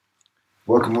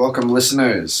Welcome, welcome,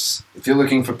 listeners. If you're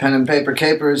looking for pen and paper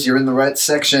capers, you're in the right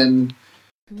section.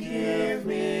 Give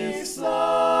me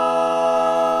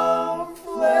some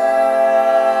flex,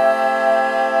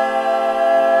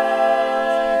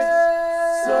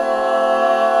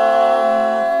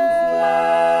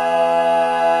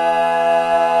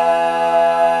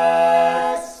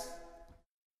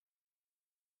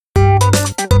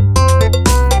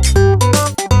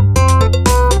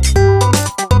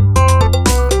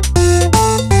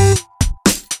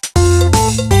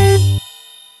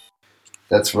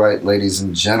 That's right, ladies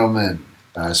and gentlemen.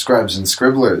 Scribes and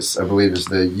scribblers, I believe, is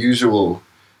the usual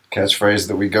catchphrase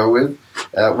that we go with.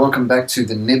 Welcome back to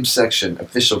the Nib section,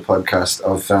 official podcast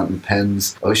of Fountain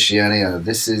Pens Oceania.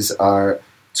 This is our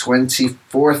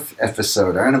 24th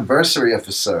episode, our anniversary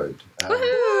episode.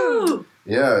 Woohoo!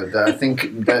 Yeah, I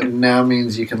think that now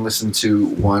means you can listen to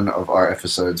one of our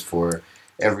episodes for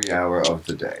every hour of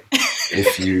the day,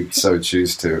 if you so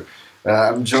choose to.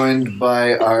 I'm joined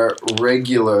by our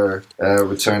regular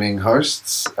returning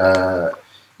hosts.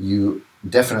 You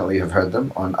definitely have heard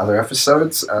them on other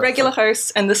episodes. Regular hosts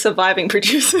and the surviving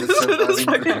producers. The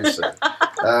surviving producer.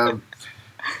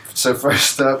 So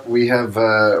first up, we have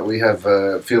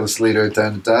fearless leader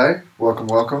Dan Dai.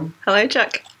 Welcome. Hello,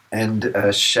 Chuck. And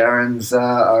Sharon's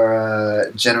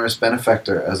our generous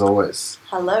benefactor, as always.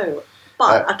 Hello.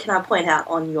 But can I point out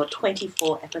on your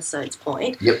 24 episodes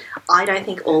point, Yep. I don't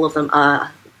think all of them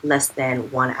are less than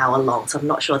 1 hour long, so I'm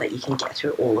not sure that you can get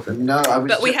through all of them. No,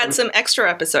 But we had some extra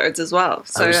episodes as well,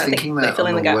 so I was I think thinking they that fill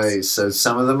in on the the gaps. way. So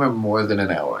some of them are more than an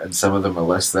hour, and some of them are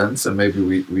less than. So maybe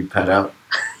we pad out.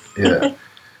 Yeah.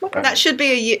 That should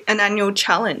be an annual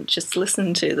challenge, just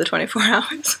listen to the 24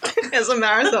 hours as a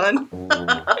marathon. Ooh,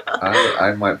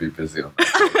 I might be busy on that.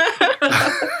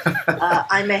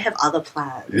 I may have other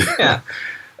plans. Yeah.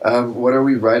 What are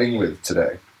we writing with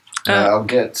today? I'll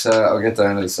get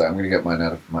Diana to say. I'm going to get mine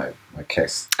out of my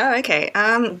case. Oh, okay.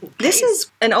 This is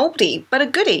an oldie, but a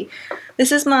goodie.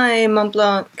 This is my Mont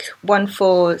Blanc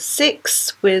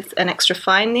 146 with an extra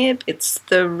fine nib. It's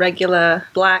the regular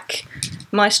black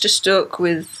Meisterstück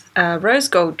with rose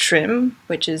gold trim,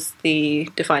 which is the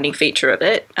defining feature of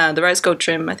it. The rose gold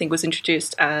trim, I think, was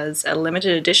introduced as a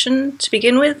limited edition to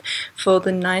begin with for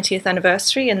the 90th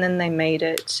anniversary, and then they made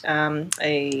it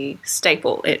a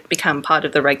staple. It became part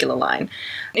of the regular line.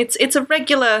 It's a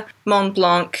regular Mont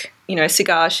Blanc,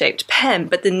 cigar-shaped pen,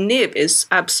 but the nib is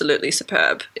absolutely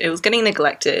superb. It was getting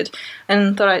neglected,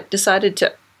 and thought I decided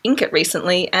to ink it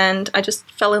recently, and I just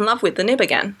fell in love with the nib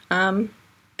again.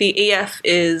 The EF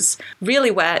is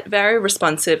really wet, very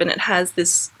responsive, and it has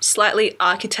this slightly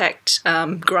architect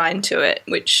grind to it,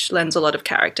 which lends a lot of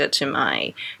character to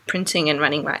my printing and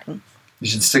writing. You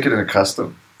should stick it in a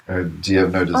custom. Or do you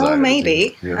have no desire? Oh,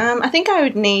 maybe. Yeah. I think I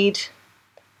would need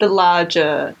the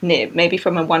larger nib, maybe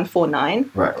from a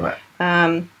 149. Right.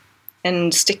 And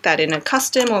stick that in a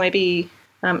custom, or maybe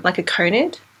like a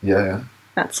conid. Yeah.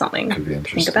 That's something Could be to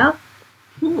interesting. think about.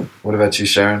 What about you,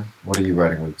 Sharon? What are you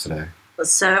writing with today?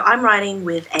 So I'm writing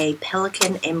with a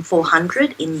Pelikan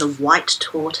M400 in the white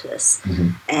tortoise. Mm-hmm.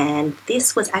 And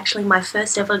this was actually my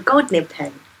first ever gold nib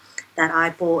pen that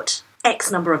I bought X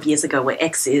number of years ago, where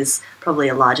X is probably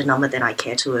a larger number than I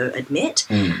care to admit.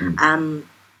 Mm-hmm.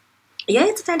 Yeah,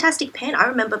 it's a fantastic pen. I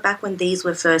remember back when these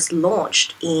were first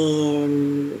launched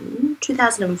in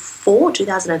 2004,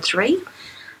 2003.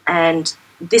 And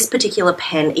this particular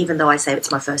pen, even though I say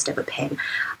it's my first ever pen,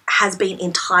 has been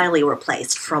entirely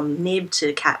replaced from nib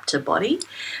to cap to body,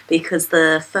 because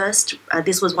the first,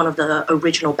 this was one of the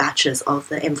original batches of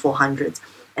the M400s.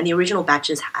 And the original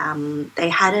batches, they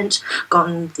hadn't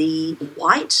gotten the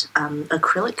white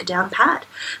acrylic down pat,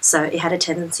 so it had a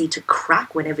tendency to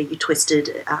crack whenever you twisted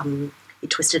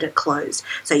it closed.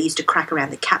 So it used to crack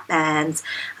around the cap bands.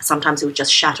 Sometimes it would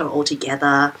just shatter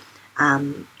altogether.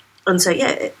 And so,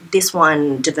 this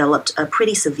one developed a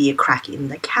pretty severe crack in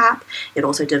the cap. It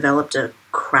also developed a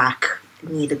crack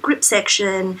near the grip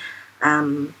section,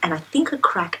 and I think a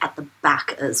crack at the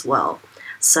back as well.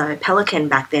 So Pelikan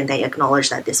back then, they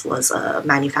acknowledged that this was a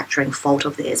manufacturing fault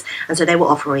of theirs, and so they were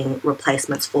offering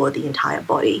replacements for the entire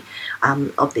body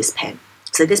of this pen.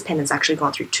 So this pen has actually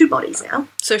gone through 2 bodies now.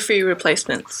 So free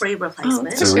replacements. Free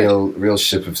replacements. It's a real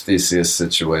ship of Theseus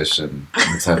situation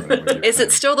that's happening with your Is pen.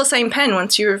 it still the same pen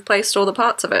once you replaced all the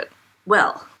parts of it?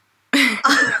 Well,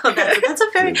 that's a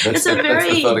very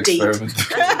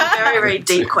very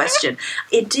deep question.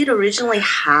 It did originally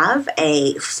have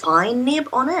a fine nib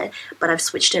on it, but I've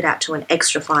switched it out to an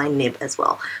extra fine nib as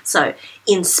well. So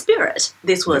in spirit,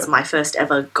 this was my first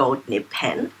ever gold nib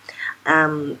pen.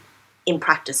 in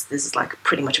practice, this is like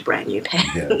pretty much a brand new pen.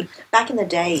 Yeah. Back in the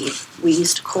day, we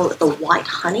used to call it the white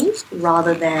honey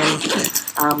rather than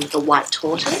the white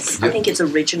tortoise. Yep. I think its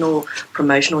original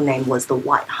promotional name was the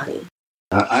white honey.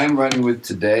 I am writing with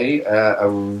today a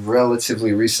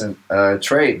relatively recent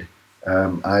trade.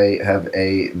 I have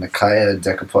a Nakaya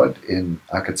Decapod in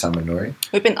Akatama Nori.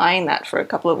 We've been eyeing that for a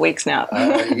couple of weeks now.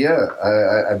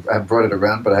 I brought it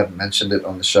around, but I haven't mentioned it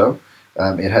on the show.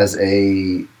 It has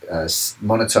a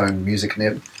monotone music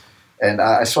nib, and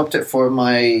I swapped it for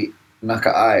my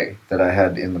Naka-ai that I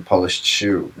had in the polished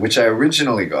shoe, which I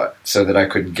originally got so that I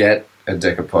could get a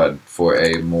Decapod for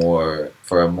a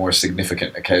more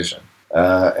significant occasion.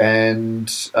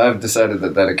 And I've decided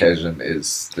that occasion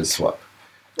is the swap.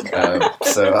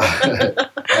 So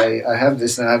I have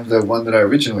this, and I have the one that I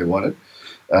originally wanted,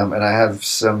 and I have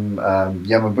some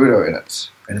Yamabudo in it,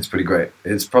 and it's pretty great.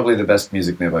 It's probably the best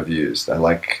music nib I've used. I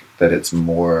like that it's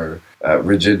more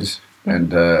rigid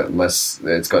and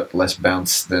it's got less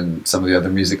bounce than some of the other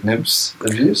music nibs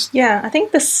I've used. Yeah, I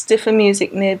think the stiffer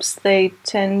music nibs, they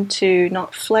tend to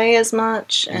not flay as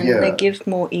much, and they give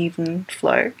more even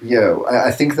flow. Yeah,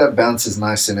 I think that bounce is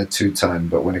nice in a 2-tone,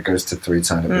 but when it goes to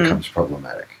 3-tone, it becomes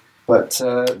problematic. But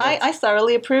I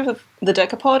thoroughly approve of the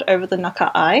Decapod over the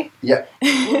Naka-ai. Yeah,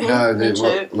 no. Me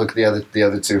too. Look, the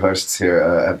other two hosts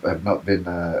here have not been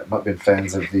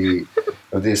fans of the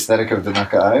aesthetic of the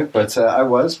Naka-ai, but I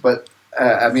was. But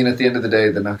I mean, at the end of the day,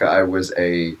 the Naka-ai was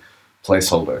a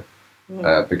placeholder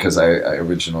because I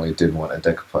originally did want a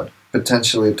Decapod,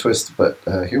 potentially a twist, but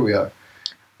here we are.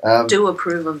 Do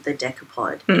approve of the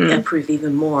Decapod. Approve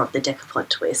even more of the Decapod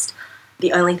twist.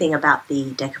 The only thing about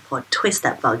the Decapod twist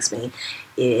that bugs me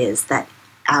is that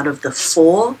out of the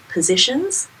 4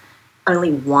 positions,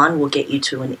 only 1 will get you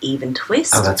to an even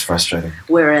twist. Oh, that's frustrating.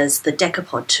 Whereas the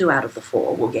Decapod 2 out of the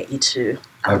 4 will get you to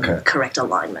correct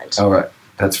alignment. All right.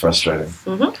 That's frustrating.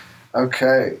 Mm-hmm.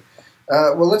 Okay.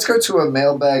 Well, let's go to a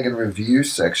mailbag and review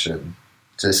section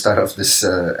to start off this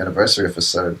anniversary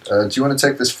episode. Do you want to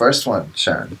take this first one,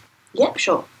 Sharon? Yep,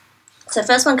 sure. So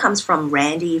first one comes from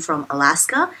Randy from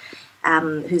Alaska,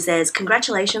 who says,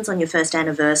 "Congratulations on your first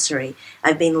anniversary.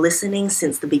 I've been listening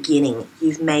since the beginning.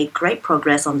 You've made great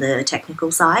progress on the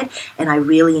technical side, and I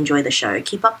really enjoy the show.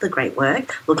 Keep up the great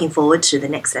work. Looking forward to the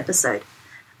next episode."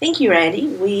 Thank you, Randy.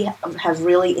 We have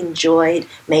really enjoyed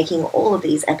making all of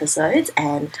these episodes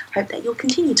and hope that you'll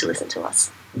continue to listen to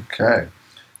us. Okay.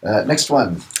 Next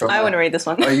one. I want to read this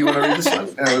one. Oh, you want to read this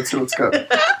one? Yeah, let's go.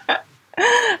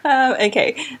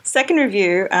 Okay, second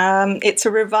review. It's a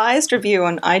revised review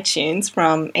on iTunes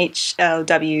from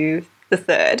HLW the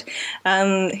Third,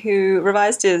 who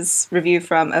revised his review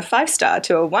from a 5-star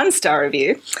to a 1-star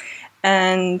review.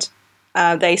 And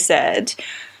they said,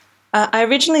 I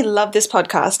originally loved this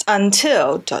podcast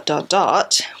until ...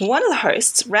 one of the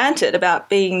hosts ranted about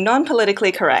being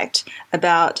non-politically correct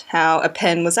about how a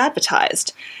pen was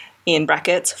advertised, in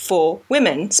brackets, for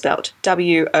women, spelt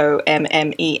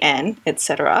WOMMEN,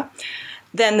 etc.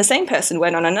 Then the same person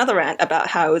went on another rant about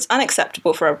how it was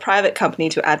unacceptable for a private company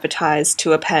to advertise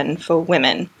to a pen for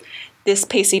women. This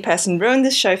PC person ruined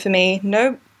this show for me.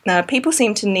 People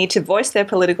seem to need to voice their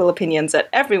political opinions at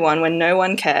everyone when no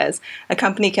one cares. A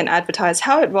company can advertise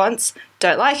how it wants.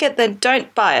 Don't like it, then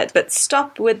don't buy it. But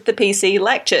stop with the PC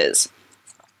lectures.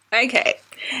 Okay.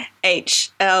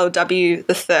 HLW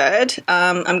the Third.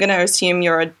 I'm going to assume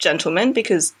you're a gentleman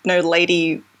because no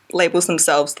lady labels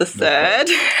themselves the Third.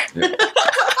 Yeah.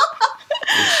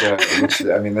 Which,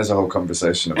 I mean, there's a whole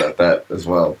conversation about that as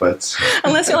well. But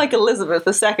unless you're like Elizabeth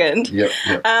II. Yep.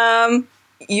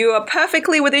 You are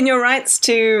perfectly within your rights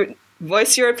to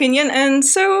voice your opinion, and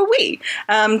so are we,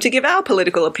 to give our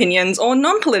political opinions or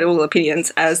non-political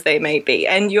opinions as they may be,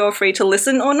 and you're free to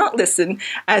listen or not listen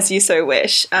as you so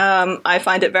wish. I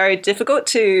find it very difficult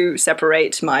to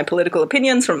separate my political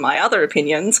opinions from my other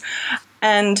opinions,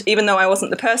 and even though I wasn't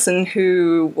the person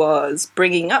who was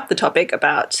bringing up the topic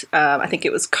about, I think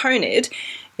it was Conid,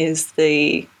 is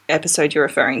the episode you're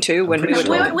referring to when we were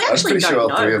talking. We actually I'm pretty sure all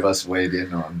don't 3 know. of us weighed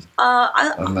in on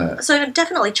that. So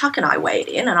definitely Chuck and I weighed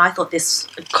in, and I thought this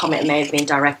comment may have been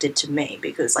directed to me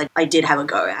because I did have a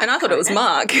go at it. And I thought it was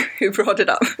Mark who brought it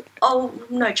up. Oh,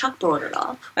 no, Chuck brought it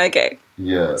up. Okay.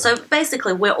 Yeah. So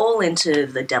basically, we're all into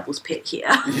the devil's pit here.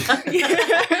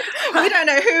 We don't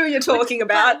know who you're talking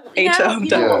about.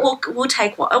 We'll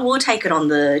take it on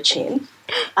the chin.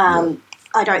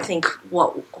 I don't think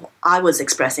what I was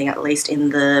expressing, at least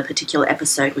in the particular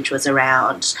episode, which was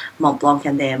around Montblanc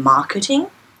and their marketing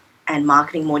and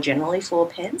marketing more generally for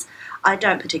pens, I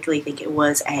don't particularly think it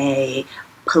was a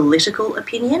political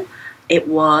opinion. It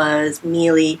was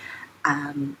merely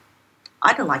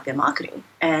I didn't like their marketing.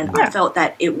 And I felt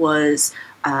that it was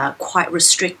quite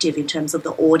restrictive in terms of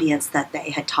the audience that they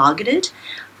had targeted.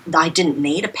 I didn't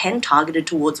need a pen targeted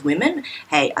towards women.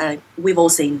 Hey, we've all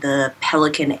seen the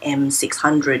Pelican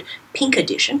M600 Pink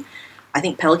Edition. I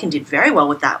think Pelican did very well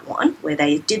with that one, where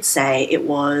they did say it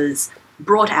was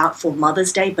brought out for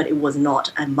Mother's Day, but it was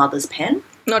not a mother's pen.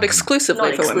 Not exclusively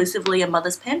Not for women. exclusively a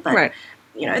mother's pen, but, Right.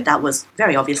 That was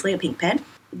very obviously a pink pen.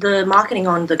 The marketing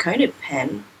on the Kona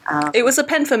pen... It was a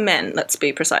pen for men, let's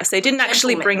be precise. They didn't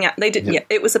actually bring out... They did. Yeah,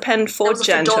 it was a pen for there was a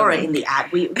gentlemen. fedora in the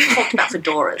ad. We talked about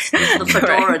fedoras. This is the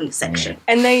fedora section.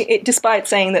 And despite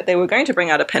saying that they were going to bring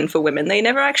out a pen for women, they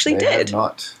never actually They did. have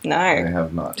not. No. They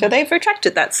have not. So they've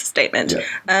retracted that statement. Yeah.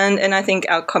 And I think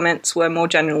our comments were more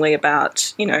generally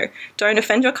about, don't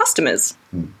offend your customers.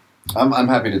 I'm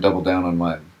happy to double down on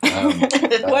mine.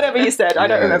 Whatever you said. I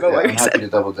don't remember what you I'm happy to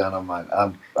said. double down on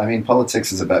mine.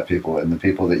 Politics is about people, and the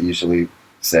people that usually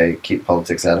say keep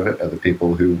politics out of it are the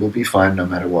people who will be fine no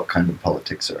matter what kind of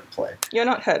politics are at play. You're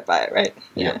not hurt by it, right?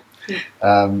 Yeah.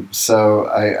 So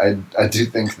I do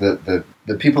think that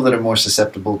the people that are more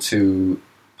susceptible to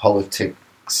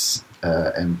politics,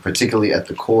 and particularly at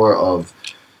the core of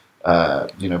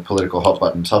political hot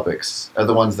button topics, are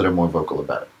the ones that are more vocal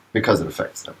about it because it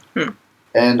affects them.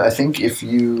 And I think if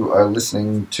you are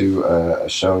listening to a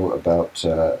show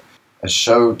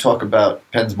talk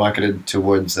about pens marketed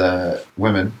towards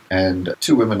women, and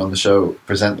two women on the show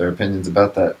present their opinions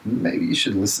about that, maybe you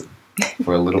should listen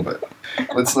for a little bit.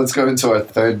 Let's go into our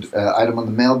third item on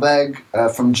the mailbag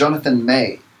from Jonathan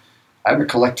May. I'm a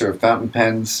collector of fountain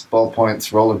pens,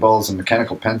 ballpoints, roller balls, and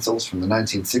mechanical pencils from the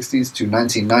 1960s to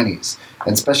 1990s,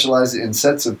 and specialize in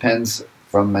sets of pens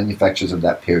from manufacturers of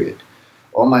that period.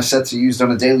 All my sets are used on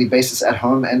a daily basis at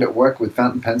home and at work, with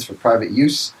fountain pens for private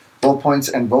use, ballpoints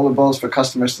and rollerballs for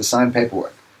customers to sign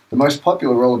paperwork. The most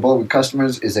popular rollerball with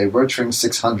customers is a Rotring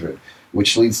 600,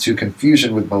 which leads to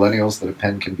confusion with millennials that a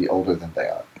pen can be older than they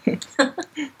are.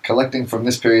 Collecting from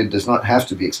this period does not have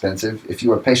to be expensive if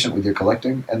you are patient with your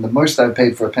collecting, and the most I've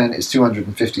paid for a pen is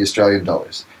 250 Australian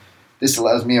dollars. This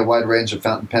allows me a wide range of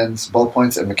fountain pens,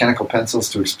 ballpoints, and mechanical pencils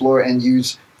to explore and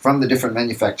use from the different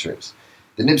manufacturers.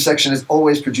 The Nib section is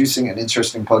always producing an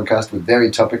interesting podcast with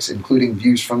varied topics, including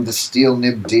views from the Steel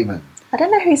Nib Demon. I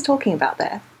don't know who he's talking about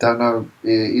there. Don't know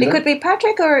either. It could be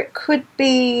Patrick, or it could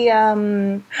be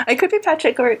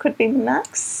Patrick, or it could be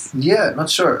Max. Yeah, not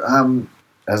sure.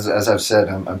 As I've said,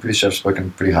 I'm pretty sure I've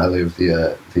spoken pretty highly of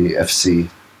the FC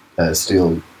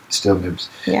Steel Nibs.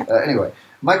 Yeah. Anyway,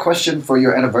 my question for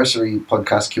your anniversary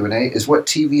podcast Q&A is: what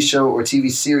TV show or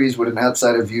TV series would an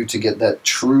outsider view to get that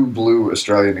true blue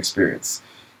Australian experience?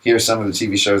 Here are some of the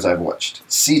TV shows I've watched: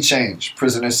 Sea Change,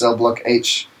 Prisoner Cell Block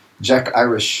H, Jack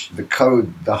Irish, The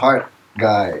Code, The Heart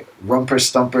Guy, Rumper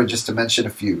Stumper, just to mention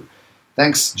a few.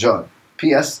 Thanks, John.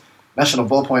 P.S. National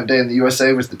Ballpoint Day in the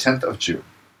USA was the 10th of June.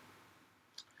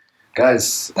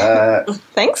 Guys,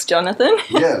 Thanks, Jonathan.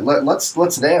 yeah, let's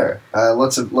there.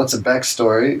 Lots of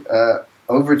backstory.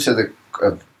 Over to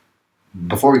the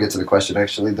before we get to the question,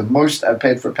 actually, the most I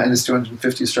paid for a pen is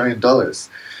 250 Australian dollars.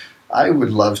 I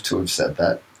would love to have said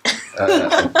that.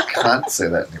 I can't say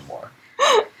that anymore.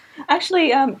 Actually,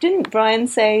 didn't Brian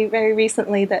say very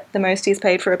recently that the most he's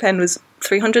paid for a pen was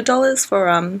 $300 for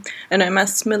an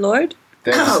Omas Milord?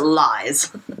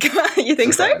 Lies. You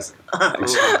think so?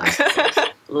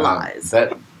 Lies.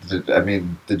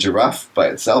 The giraffe by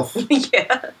itself.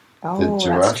 Yeah. Oh,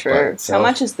 giraffe that's by true. itself. How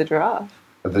much is the giraffe?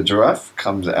 The giraffe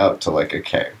comes out to like a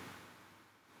K.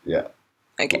 Yeah.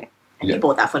 Okay. And Yeah. you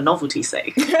bought that for novelty's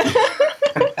sake.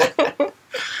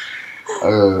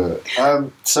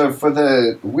 So for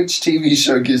which TV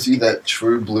show gives you that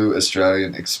true blue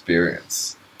Australian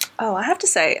experience? Oh, I have to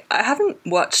say, I haven't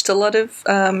watched a lot of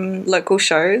local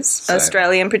shows, Same.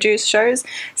 Australian-produced shows,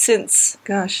 since,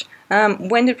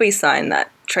 when did we sign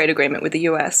that trade agreement with the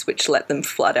US, which let them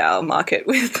flood our market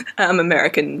with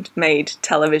American-made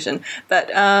television? But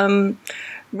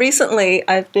recently,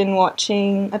 I've been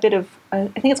watching a bit of, I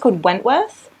think it's called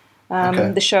Wentworth,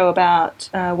 Okay. the show about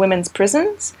women's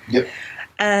prisons. Yep.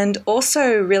 And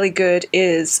also really good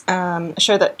is a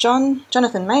show that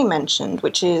Jonathan May mentioned,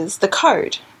 which is The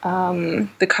Code.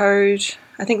 The Code,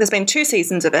 I think there's been 2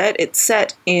 seasons of it. It's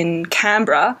set in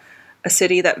Canberra, a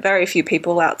city that very few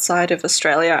people outside of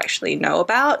Australia actually know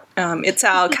about. It's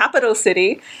our capital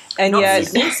city, and Not yet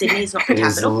Sydney. Sydney's not the It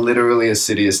is capital. literally a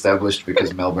city established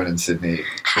because Melbourne and Sydney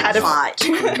Had a fight.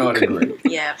 could not agree.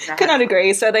 Yeah. could not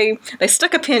agree. So they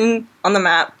stuck a pin on the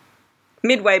map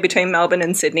midway between Melbourne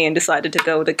and Sydney and decided to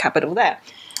build a capital there.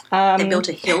 They built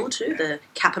a hill too, the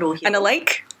capital hill. And a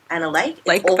lake. And a lake. It's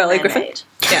Lake all Valley Griffin. man-made.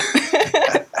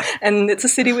 Yeah. And it's a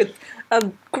city with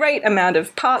a great amount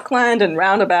of parkland and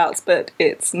roundabouts, but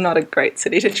it's not a great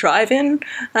city to drive in.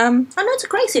 I know it's a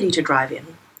great city to drive in.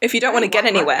 If you don't want to get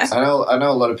anywhere. I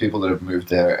know a lot of people that have moved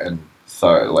there and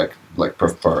thought like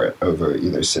prefer it over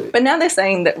either city. But now they're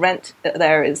saying that rent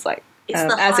there is like It's as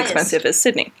the highest. expensive as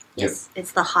Sydney. Yes,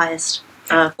 it's the highest.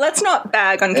 Let's not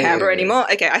bag on Canberra Hey.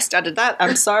 anymore. Okay, I started that.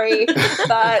 I'm sorry.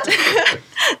 But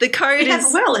the code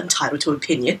is... We're all entitled to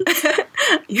opinion.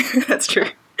 Yeah, that's true.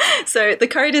 So the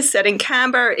code is set in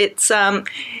Canberra. It's an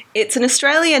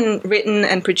Australian written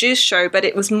and produced show, but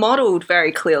it was modelled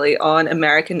very clearly on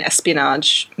American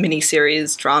espionage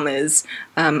miniseries dramas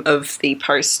of the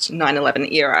post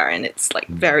 9/11 era, and it's like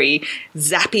very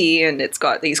zappy, and it's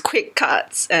got these quick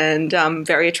cuts and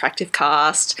very attractive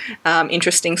cast,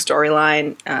 interesting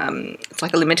storyline. It's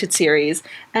like a limited series,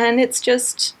 and it's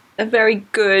just a very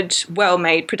good,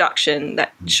 well-made production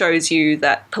that shows you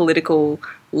that political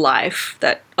life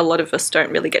that a lot of us don't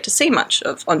really get to see much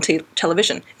of on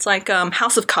television. It's like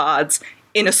House of Cards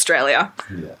in Australia.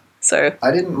 Yeah. So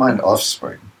I didn't mind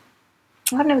Offspring.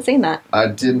 I've never seen that. I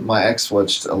didn't. My ex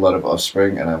watched a lot of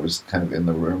Offspring, and I was kind of in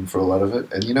the room for a lot of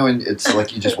it. And you know, it's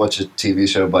like you just watch a TV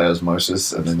show by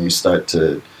osmosis, and then you start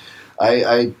to.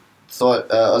 I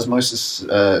thought osmosis.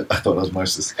 I thought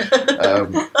osmosis.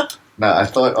 No, I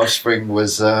thought Offspring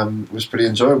was pretty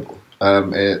enjoyable.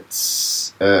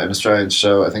 It's an Australian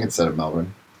show. I think it's set in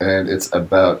Melbourne, and it's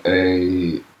about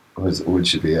would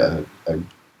she be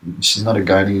she's not a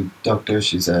gynae doctor.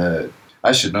 She's a.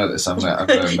 I should know this. I'm a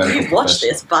medical You've watched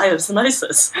professional. this by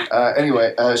osmosis.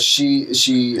 Anyway, she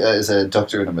is a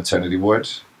doctor in a maternity ward,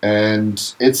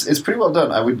 and it's pretty well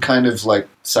done. I would kind of like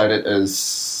cite it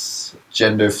as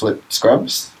gender flip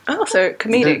Scrubs. Oh, so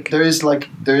comedic. There is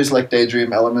like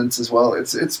daydream elements as well.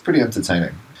 It's pretty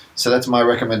entertaining. So that's my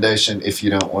recommendation if you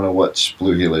don't want to watch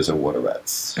Blue Heelers or Water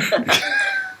Rats.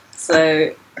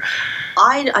 So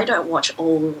I don't watch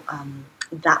all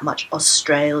that much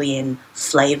Australian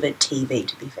flavoured TV,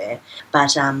 to be fair.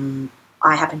 But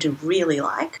I happen to really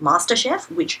like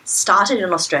MasterChef, which started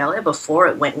in Australia before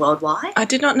it went worldwide. I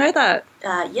did not know that.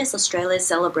 Yes, Australia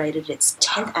celebrated its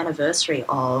 10th anniversary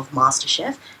of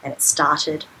MasterChef, and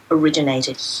it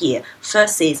originated here.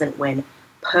 First season when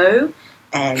Poe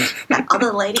and that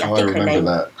other lady, I think her name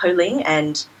Po Ling,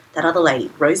 and that other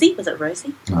lady, Rosie, was it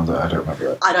Rosie? No, I don't remember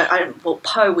that. I don't. Well,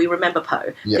 Poe, we remember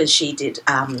Poe because Yep. she did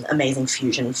amazing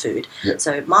fusion food. Yep.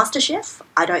 So MasterChef,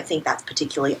 I don't think that's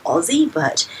particularly Aussie,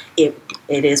 but it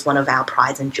is one of our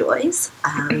prides and joys.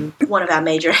 One of our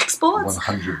major exports.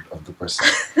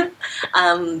 100%.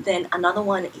 Then another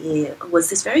one was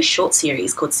this very short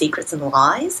series called Secrets and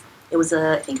Lies. It was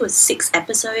I think it was 6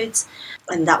 episodes,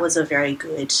 and that was a very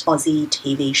good Aussie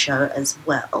TV show as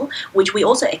well, which we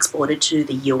also exported to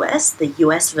the US. The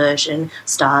US version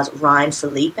stars Ryan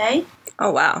Felipe.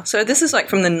 Oh, wow. So this is like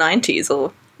from the 90s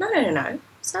or... No.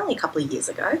 It's only a couple of years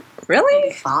ago. Really?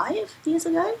 Maybe 5 years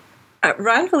ago.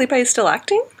 Ryan Felipe is still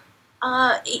acting?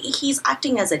 He's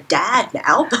acting as a dad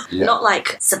now, Yeah. not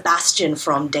like Sebastian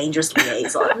from Dangerous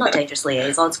Liaison. Not Dangerous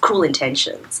Liaisons, Cruel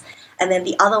Intentions. And then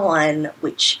the other one,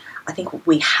 which I think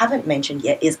we haven't mentioned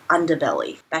yet, is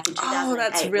Underbelly. Back in 2008. Oh,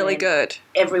 that's really when good.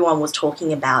 Everyone was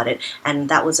talking about it, and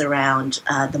that was around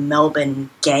the Melbourne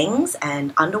gangs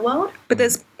and underworld. But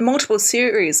there's multiple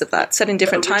series of that set in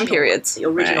different time periods. The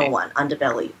original Right. one,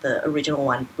 Underbelly, the original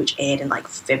one, which aired in like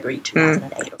February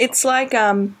 2008. It's like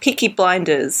Peaky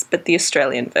Blinders, but the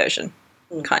Australian version,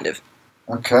 kind of.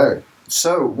 Okay.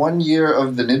 So 1 year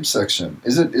of the nib section.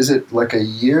 Is it like a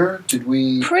year? Did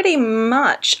we? Pretty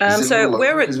much. is it a So little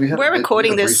longer? 'Cause we had a we're bit-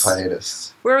 recording we had a this. brief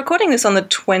hiatus. We're recording this on the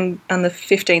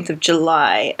 15th of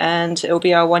July, and it will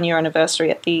be our 1 year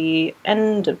anniversary at the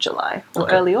end of July or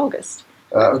Okay. early August.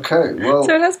 Okay. Well.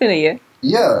 So it has been a year.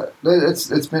 Yeah,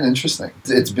 it's been interesting.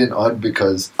 It's been odd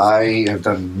because I have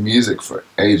done music for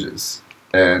ages,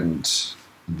 and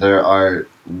there are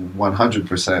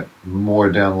 100% more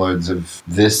downloads of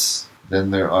this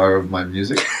than there are of my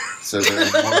music. So there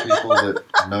are more people that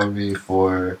know me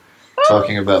for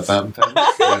talking about fountain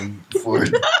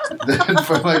pens than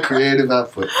for my creative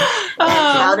output. And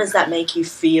how does that make you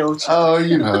feel? Oh,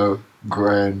 you know,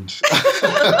 grand.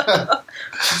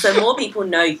 So more people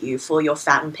know you for your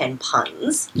fountain pen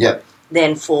puns Yep.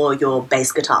 than for your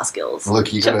bass guitar skills.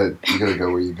 Look, you gotta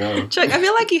go where you go. Chuck, I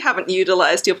feel like you haven't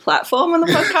utilised your platform on the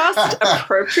podcast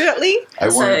appropriately. I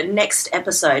So want. next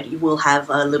episode you will have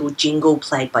a little jingle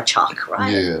played by Chuck,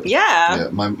 right? Yeah. Yeah. Yeah,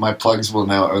 my plugs will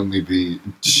now only be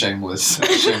shameless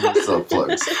self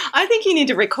plugs. I think you need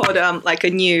to record like a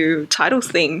new titles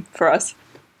thing for us.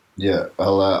 Yeah,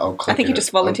 I'll click. I think in you just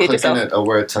it. I'll volunteered click in yourself. it. I'll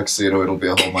wear a tuxedo. It'll be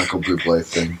a whole Michael Bublé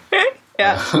thing.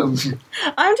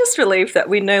 Yeah. I'm just relieved that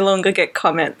we no longer get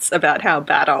comments about how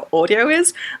bad our audio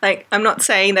is. Like, I'm not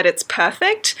saying that it's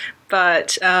perfect,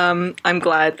 but I'm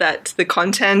glad that the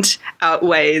content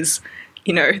outweighs,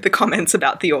 the comments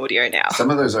about the audio now. Some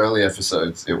of those early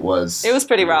episodes, it was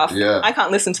pretty rough. Yeah. I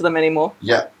can't listen to them anymore.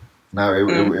 Yeah. No,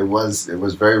 it was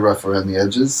very rough around the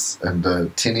edges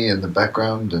and tinny in the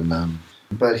background, and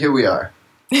but here we are.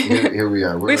 Here we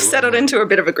are. We've settled into a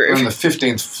bit of a groove. We're on the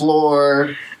 15th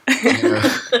floor.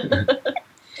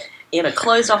 In a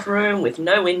closed-off room with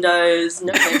no windows,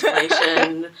 no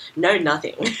ventilation, no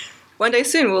nothing. One day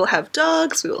soon we'll have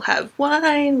dogs, we will have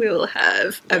wine, we will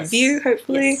have a view,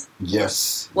 hopefully.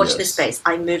 Yes. Watch this space.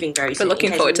 I'm moving very soon. We're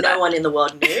looking forward to that. No one in the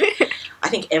world knew. I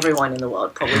think everyone in the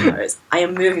world probably knows. I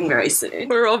am moving very soon.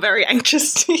 We're all very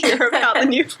anxious to hear about the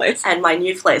new place. And my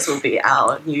new place will be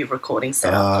our new recording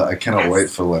setup. I cannot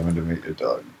wait for Lemon to meet your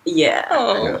dog. Yeah.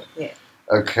 Oh. Yeah.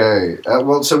 Okay.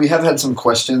 Well, so we have had some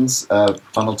questions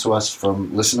funneled to us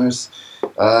from listeners,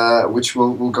 which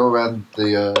we'll go around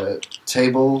the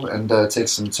table and take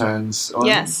some turns on.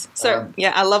 Yes. So,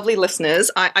 our lovely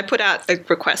listeners, I put out a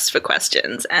request for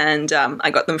questions, and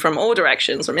I got them from all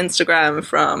directions, from Instagram,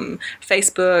 from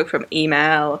Facebook, from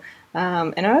email,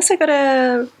 and I also got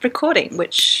a recording,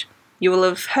 which you will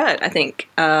have heard, I think,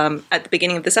 at the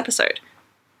beginning of this episode,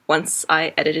 once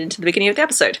I edited into the beginning of the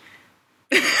episode.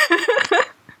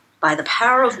 By the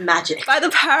power of magic. By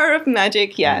the power of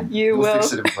magic, yeah, you we'll will.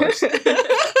 Fix it in post.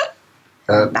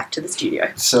 Back to the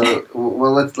studio. So,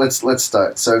 well, let's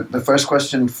start. So, the first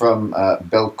question from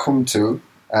Belkumtu.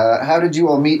 How did you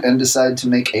all meet and decide to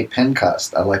make a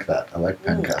pencast? I like that. I like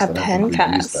pencast. A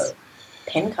pencast.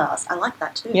 Pencast. I like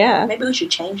that too. Yeah. Maybe we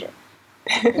should change it.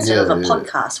 Instead of a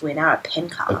podcast, we're now a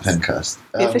pencast. A pencast.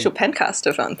 The official pencast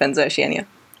of Pens Oceania.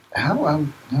 How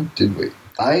did we?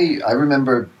 I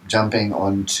remember jumping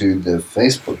onto the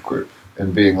Facebook group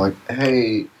and being like,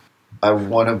 hey, I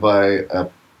want to buy a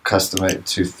Custom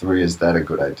 823. Is that a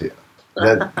good idea?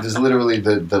 That is literally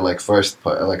the first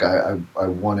part. Like I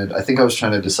wanted. I think I was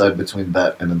trying to decide between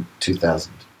that and a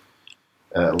 2000.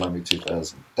 Lummi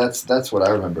 2000. That's what I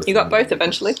remember. You got both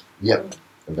eventually. Yep,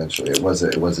 eventually. It was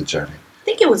a journey. I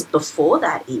think it was before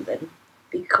that even,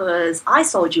 because I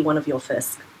sold you one of your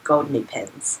first Gold Knit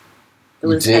pens. It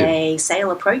was a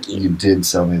Sailor Proki. You did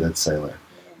sell me that Sailor.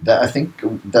 That I think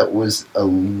that was that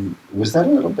a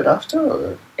little bit after?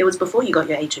 Or? It was before you got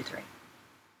your A23.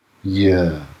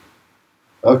 Yeah.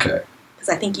 Okay. Because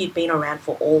I think you'd been around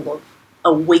for all of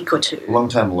a week or two. Long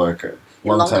time lurker.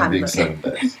 Long time being 7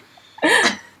 days.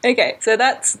 Okay, so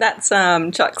that's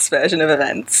Chuck's version of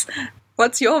events.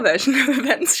 What's your version of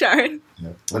events, Sharon?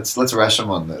 Yeah. Let's rush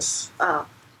him on this.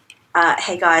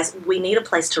 Hey guys, we need a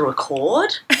place to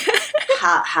record.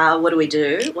 What do we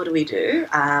do?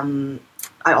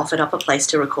 I offered up a place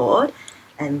to record,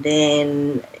 and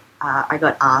then I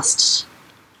got asked,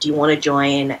 do you want to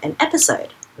join an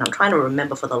episode? And I'm trying to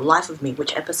remember for the life of me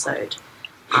which episode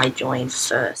I joined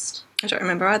first. I don't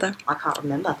remember either. I can't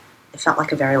remember. It felt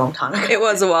like a very long time ago. It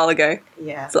was a while ago.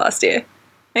 Yeah. It's last year.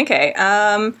 Okay,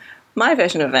 my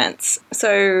version of events.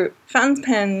 So Fountain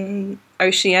Pen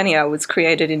Oceania was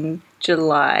created in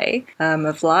July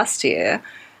of last year.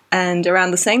 And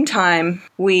around the same time,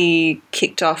 we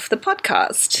kicked off the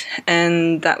podcast.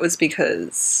 And that was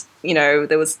because,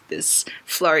 there was this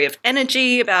flurry of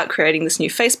energy about creating this new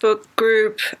Facebook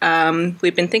group.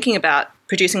 We've been thinking about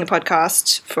producing a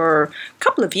podcast for a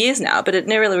couple of years now, but it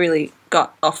never really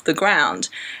got off the ground.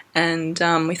 And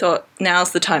we thought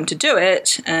now's the time to do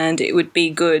it, and it would be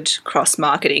good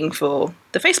cross-marketing for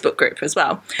the Facebook group as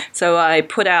well. So I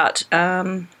put out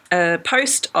a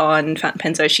post on Fountain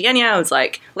Pens Oceania. I was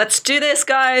like, let's do this,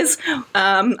 guys.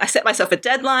 I set myself a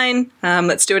deadline.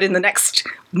 Let's do it in the next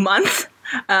month.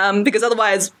 Because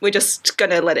otherwise we're just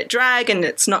going to let it drag and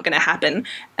it's not going to happen.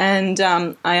 And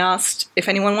I asked if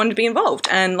anyone wanted to be involved,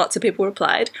 and lots of people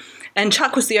replied. And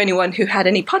Chuck was the only one who had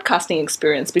any podcasting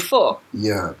experience before.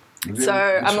 Yeah. So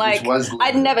I'm like,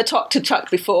 I'd never talked to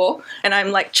Chuck before, and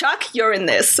I'm like, Chuck, you're in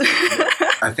this.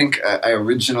 I think I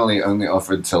originally only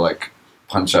offered to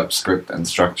punch up script and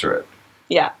structure it.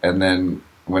 Yeah. And then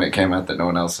when it came out that no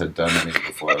one else had done any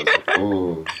before, I was like,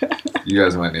 oh, you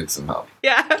guys might need some help.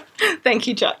 Yeah. Thank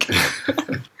you, Chuck.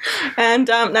 And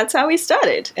that's how we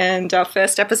started. And our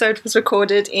first episode was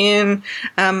recorded in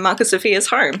Marcus Sophia's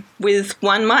home with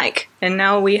one mic. And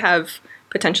now we have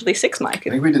potentially 6 mics. I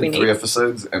think we did 3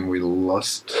 episodes and we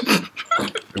lost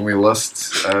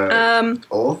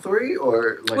all 3,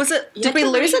 or was it? Did we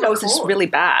lose it, or was this really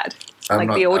bad?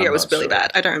 The audio I'm was not really sure.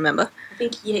 bad. I don't remember. I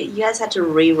think you guys had to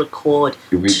re-record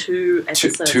We- 2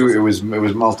 episodes. Two. It was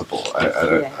multiple. I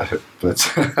don't.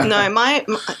 But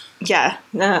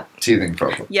No, teething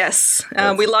problem. yes.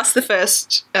 We lost the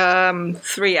first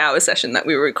 3-hour session that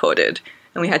we recorded,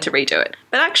 and we had to redo it.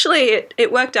 But actually,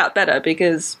 it worked out better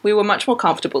because we were much more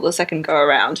comfortable the second go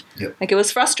around. Yep. Like, it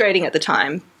was frustrating at the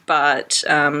time, but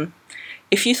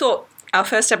if you thought our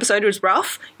first episode was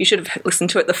rough, you should have listened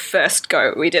to it the first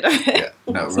go we did of it. Yeah.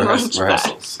 No, It's not bad.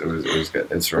 rehearsals. It was good.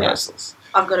 It's rehearsals.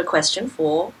 I've got a question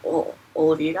for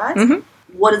all of you guys. Mhm.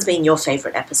 What has been your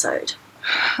favourite episode?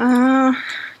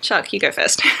 Chuck, you go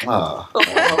first. Ah,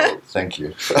 thank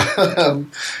you.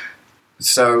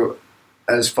 So,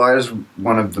 as far as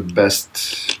one of the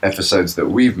best episodes that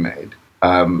we've made,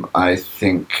 I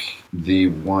think the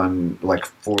one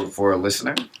for a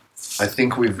listener, I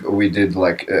think we did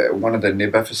one of the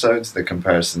nib episodes, the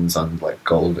comparisons on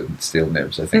gold and steel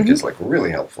nibs. I think is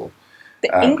really helpful. The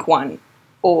ink one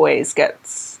always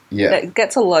gets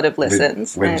a lot of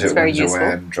listens, and it's very useful.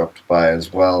 Joanne dropped by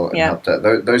as well and Yeah. helped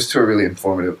out. Those two are really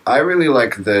informative. I really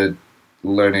like the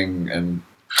learning and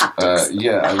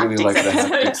Haptics. I really like the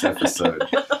haptics episode.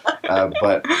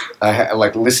 But I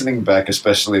like listening back,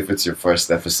 especially if it's your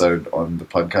first episode on the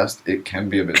podcast. It can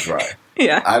be a bit dry.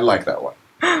 Yeah. I like that one.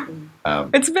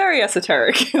 It's very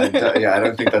esoteric. I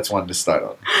don't think that's one to start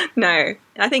on. No,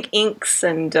 I think inks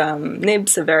and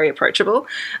nibs are very approachable.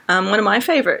 One of my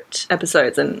favourite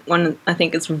episodes, and one I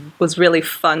think was really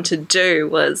fun to do,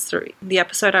 was the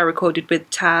episode I recorded with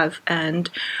Tav and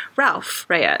Ralph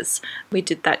Reyes. We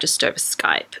did that just over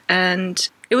Skype, and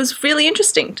it was really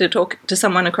interesting to talk to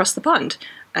someone across the pond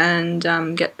and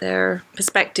get their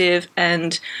perspective.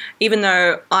 And even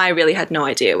though I really had no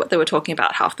idea what they were talking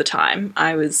about half the time,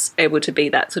 I was able to be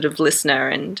that sort of listener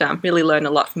and really learn a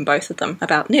lot from both of them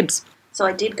about nibs. So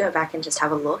I did go back and just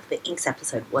have a look. The Inks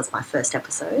episode was my first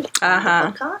episode of the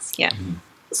podcast. Yeah.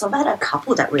 So I've had a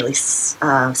couple that really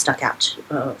stuck out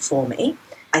for me.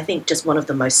 I think just one of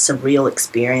the most surreal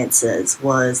experiences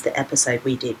was the episode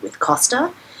we did with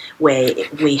Costa, where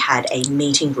we had a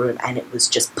meeting room and it was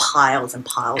just piles and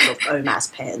piles of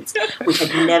OMAS pens, which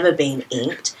had never been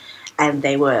inked. And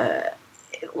they were,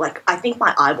 I think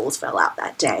my eyeballs fell out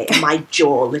that day and my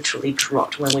jaw literally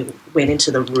dropped when we went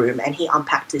into the room and he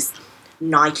unpacked this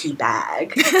Nike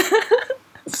bag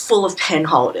full of pen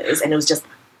holders, and it was just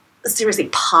seriously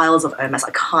piles of OMAS.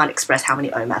 I can't express how many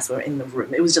OMAS were in the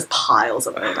room. It was just piles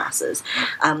of OMASs.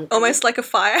 Almost like a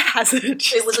fire hazard.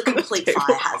 It was a complete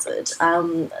fire hazard.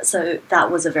 So that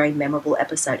was a very memorable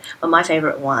episode. But my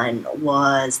favourite one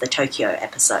was the Tokyo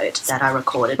episode that I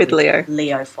recorded With Leo.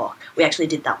 Leo Fock. We actually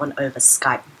did that one over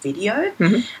Skype video.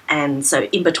 Mhm. And so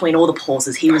in between all the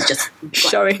pauses, he was just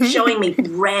Showing me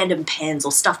random pens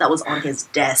or stuff that was on his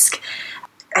desk.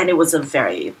 And it was a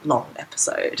very long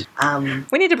episode.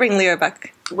 We need to bring Leo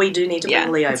back. We do need to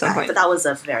bring Leo at some back, point. but that was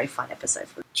a very fun episode.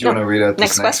 Do you want to read out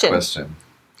this Next next question. question?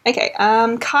 Okay,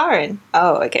 Karen.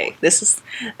 Oh, okay. This is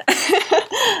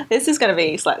this is going to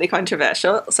be slightly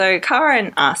controversial. So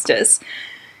Karen asked us,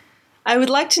 I would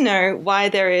like to know why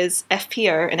there is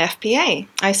FPO and FPA.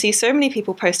 I see so many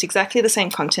people post exactly the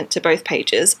same content to both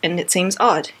pages, and it seems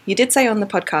odd. You did say on the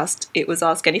podcast it was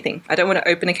Ask Anything. I don't want to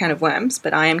open a can of worms,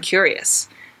 but I am curious.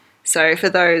 So for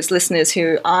those listeners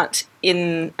who aren't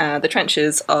in the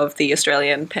trenches of the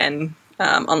Australian pen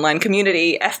online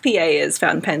community, FPA is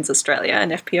Fountain Pens Australia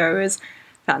and FPO is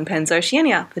Fountain Pens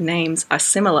Oceania. The names are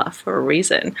similar for a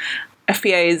reason.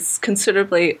 FPA is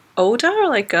considerably older,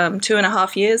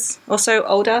 2.5 years or so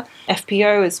older.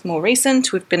 FPO is more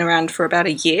recent. We've been around for about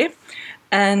a year.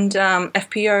 And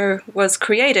FPO was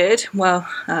created,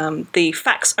 the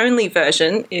facts-only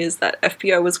version is that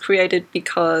FPO was created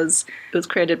because it was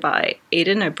created by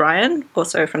Aidan O'Brien,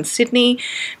 also from Sydney,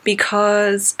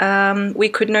 because we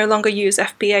could no longer use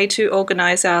FPA to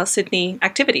organise our Sydney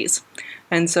activities.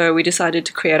 And so we decided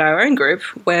to create our own group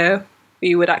where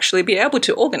we would actually be able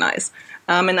to organise.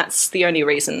 And that's the only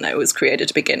reason it was created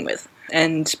to begin with.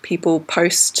 And people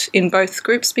post in both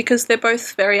groups because they're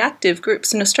both very active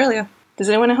groups in Australia. Does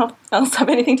anyone else have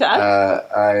anything to add?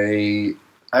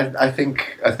 I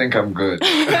think I'm good.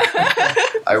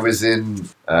 I was in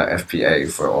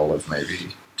FPA for all of maybe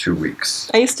 2 weeks.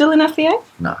 Are you still in FPA?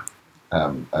 No.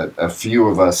 A few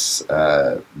of us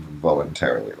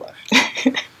voluntarily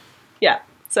left. Yeah.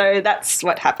 So that's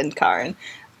what happened, Karen.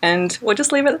 And we'll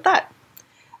just leave it at that.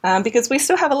 Because we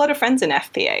still have a lot of friends in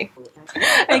FPA.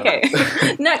 Okay,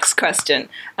 next question.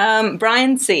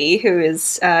 Brian C., who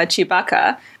is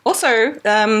Chewbacca, also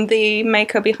the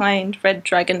maker behind Red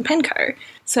Dragon Penco.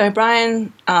 So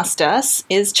Brian asked us,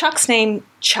 is Chuck's name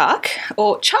Chuck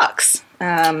or Chucks?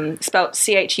 spelt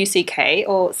CHUCK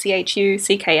or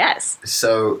CHUCKS.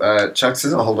 So Chucks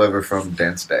is a holdover from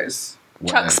Dance Days.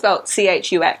 Chuck spelt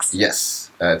CHUX. Yes.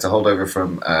 It's a holdover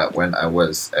from when I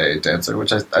was a dancer,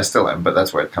 which I still am, but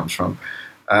that's where it comes from.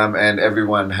 And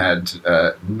everyone had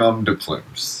nom de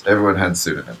plumes. Everyone had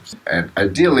pseudonyms. And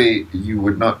ideally, you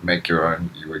would not make your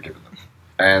own, you were given them.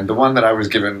 And the one that I was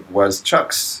given was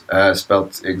Chucks,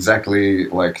 spelt exactly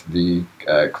like the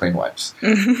clean wipes.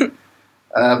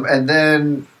 And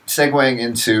then, segueing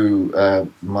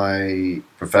into my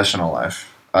professional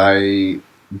life, I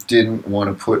didn't want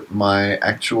to put my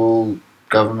actual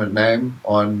government name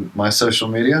on my social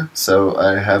media, so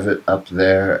I have it up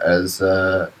there as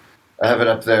a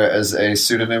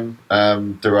pseudonym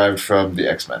derived from the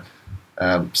X-Men.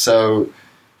 So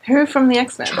Who from the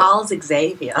X-Men? Charles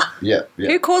Xavier. yeah.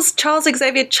 Who calls Charles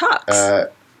Xavier Chucks?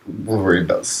 Wolverine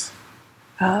does.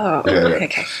 Oh, Yeah.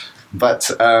 okay.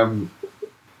 But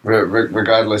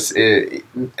regardless,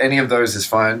 any of those is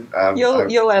fine.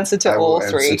 You'll answer to I all will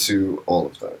three. answer to all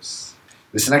of those.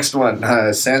 This next one,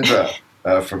 Sandra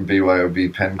from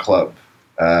BYOB Pen Club,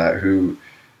 who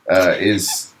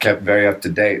is kept very up to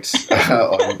date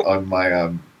on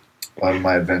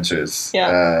my adventures.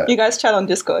 Yeah, you guys chat on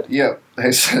Discord. Yeah.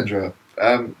 Hey, Sandra.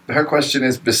 Her question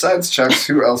is: besides Chucks,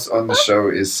 who else on the show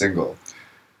is single?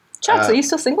 Chucks, are you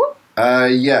still single?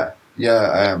 Yeah,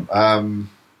 I am.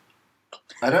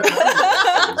 I don't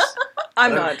know.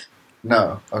 I'm not.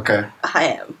 No. Okay. I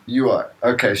am. You are.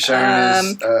 Okay. Sharon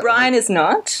is. Brian is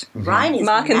not. Ryan is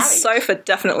Mark married. and Soph are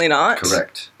definitely not.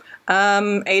 Correct.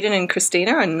 Aiden and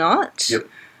Christina are not. Yep.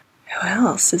 Who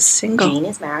else is single? Jean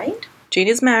is married. Jean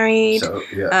is married. So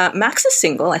yeah. Max is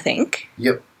single, I think.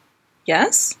 Yep.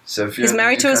 Yes. So if you're He's in the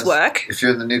married to his Newcastle- work. If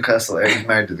you're in the Newcastle area, he's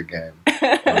married to the game.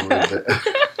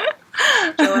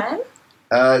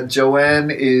 Joanne?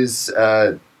 Joanne is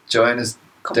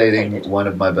dating Complicated. one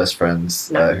of my best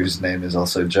friends, No. whose name is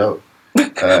also Joe.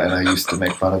 And I used to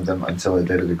make fun of them until I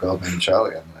dated a girl named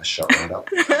Charlie, and then I shot right up.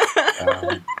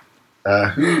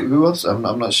 Who else? I'm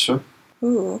not sure.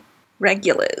 Ooh.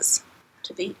 Regulars.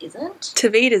 Tavit isn't.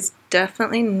 Tavid is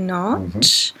definitely not.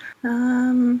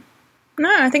 Mm-hmm. No,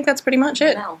 I think that's pretty much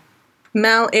it. Mel.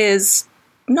 Mel is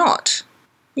not.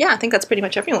 Yeah, I think that's pretty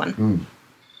much everyone.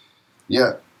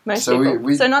 Yeah. Most So people.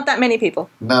 we- So not that many people.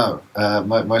 No.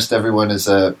 Most everyone is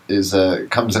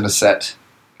comes in a set.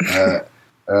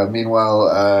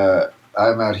 Meanwhile,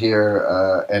 I'm out here,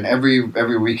 and every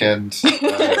weekend,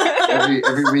 every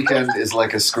weekend is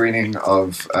like a screening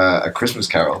of A Christmas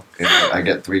Carol. And I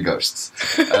get 3 ghosts.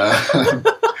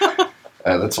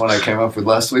 That's one I came up with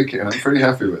last week, and I'm pretty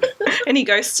happy with. Any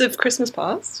ghosts of Christmas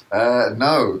past?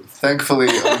 No, thankfully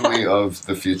only of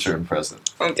the future and present.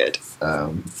 I'm good.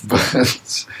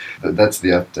 But that's the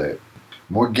update.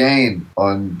 Morgaine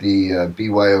on the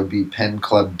BYOB Pen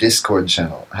Club Discord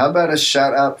channel. How about a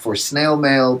shout out for snail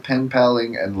mail, pen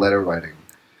paling, and letter writing?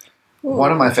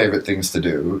 One of my favorite things to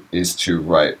do is to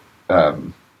write.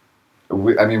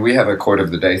 We have a Court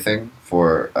of the Day thing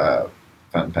for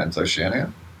Fountain Pens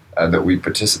Oceania that we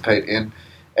participate in,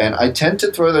 and I tend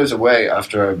to throw those away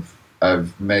after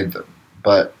I've made them.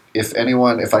 But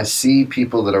if I see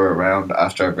people that are around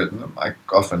after I've written them, I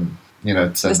often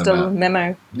send Just them a out.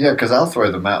 memo. Yeah, because I'll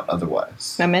throw them out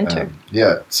otherwise. Memento.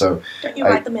 So Don't you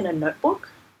write them in a notebook?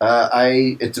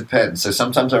 it depends. So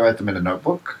sometimes I write them in a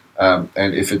notebook, and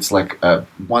if it's like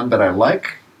one that I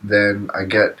like, then I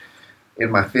get in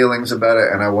my feelings about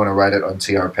it, and I want to write it on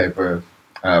TR paper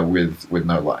with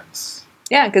no lines.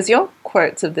 Yeah, because your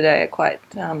quotes of the day are quite,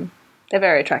 they're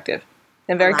very attractive.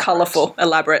 They're very Elaborate. colourful,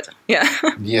 elaborate. Yeah.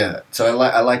 Yeah, so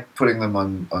I like putting them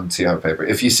on TR paper.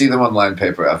 If you see them on line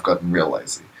paper, I've gotten real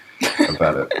lazy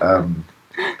about it.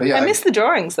 But yeah, I miss the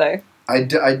drawings, though. I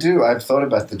do. I've thought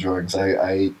about the drawings.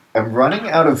 I am running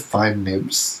out of fine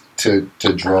nibs to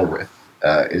draw with.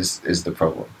 Is the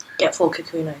problem? Get 4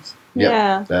 Kakunos.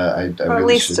 Yeah. Yeah. I Or at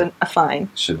really least a fine.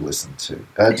 should listen to.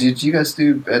 Do you guys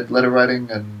do letter writing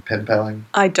and pen paling?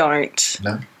 I don't.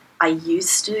 No. I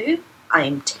used to. I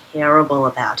am terrible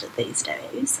about it these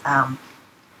days.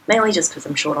 Mainly just because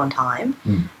I'm short on time.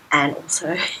 And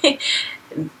also, this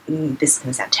is going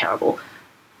to sound terrible,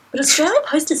 but Australia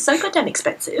Post is so goddamn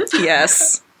expensive.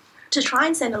 Yes. To try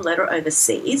and send a letter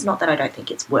overseas, not that I don't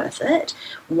think it's worth it.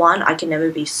 One, I can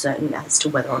never be certain as to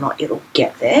whether or not it'll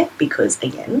get there because,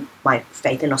 again, my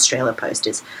faith in Australia Post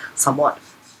is somewhat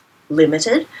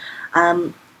limited.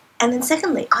 And then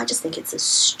secondly, I just think it's a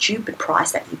stupid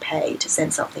price that you pay to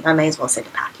send something. I may as well send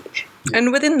a package.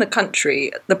 And within the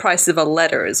country, the price of a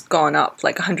letter has gone up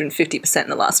like 150% in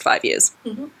the last 5 years.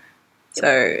 Mhm. So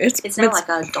it's It's now like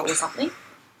 $1 something.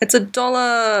 It's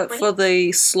 $1 for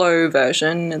the slow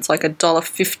version. It's like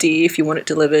 $1.50 if you want it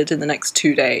delivered in the next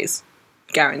 2 days.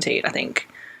 Guaranteed, I think.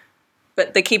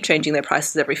 But they keep changing their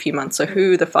prices every few months, so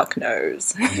who the fuck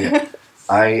knows? Yeah.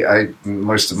 I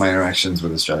most of my interactions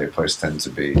with Australia Post tend to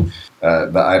be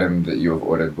the item that you have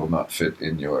ordered will not fit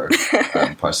in your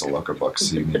parcel locker box,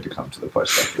 so you need to come to the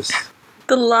post office.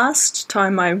 The last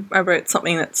time I wrote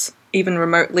something that's even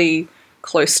remotely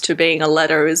close to being a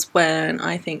letter is when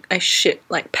I think I ship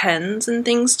like pens and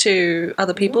things to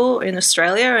other people in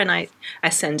Australia, and I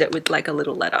send it with like a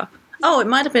little letter. Oh, it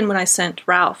might have been when I sent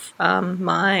Ralph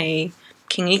my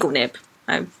King Eagle nib.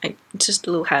 I just a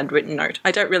little handwritten note.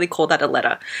 I don't really call that a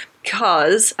letter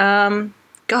because,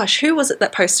 gosh, who was it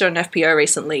that posted on FPO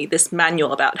recently this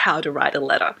manual about how to write a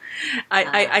letter?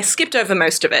 I skipped over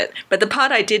most of it, but the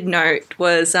part I did note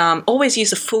was always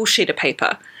use a full sheet of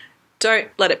paper. Don't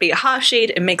let it be a half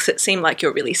sheet. It makes it seem like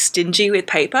you're really stingy with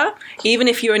paper. Even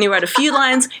if you only write a few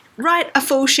lines, write a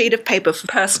full sheet of paper for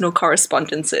personal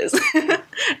correspondences.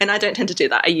 And I don't tend to do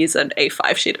that. I use an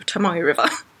A5 sheet of Tomoe River.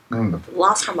 The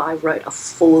last time I wrote a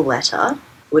full letter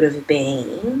would have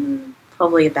been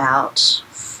probably about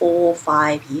 4 or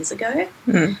 5 years ago.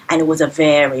 And it was a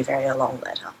very, very long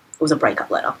letter. It was a breakup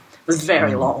letter. It was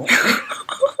very long.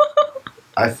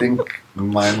 I think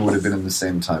mine would have been in the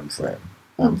same time frame.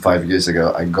 5 years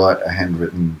ago, I got a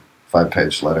handwritten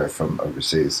 5-page letter from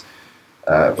overseas.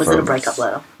 Was it a breakup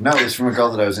letter? No, it was from a girl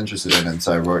that I was interested in, and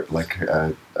so I wrote like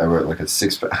a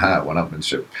 6-page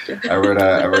one-upmanship. I wrote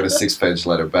a 6-page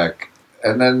letter back,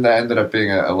 and then that ended up being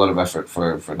a lot of effort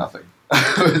for nothing,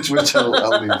 which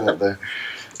I'll leave that there.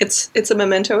 It's a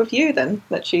memento of you then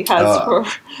that she has for.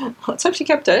 Let's hope she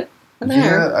kept it. I know.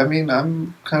 Yeah, I mean,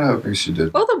 I'm kind of hoping she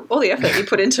did. All the effort you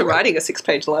put into writing a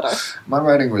 6-page letter. My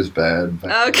writing was bad.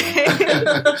 Okay.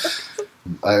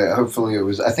 Hopefully it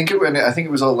was. I think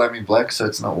it was all Lemmy Black, so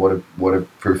it's not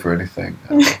waterproof or anything.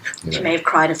 She may have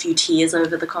cried a few tears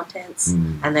over the contents,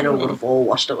 and then it would have all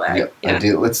washed away. Yeah.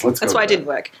 Let's go. That's why it didn't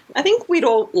work. I think we'd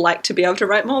all like to be able to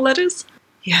write more letters.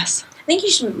 Yes. I think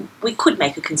we could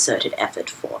make a concerted effort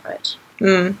for it.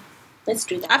 Let's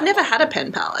do that. I've never had a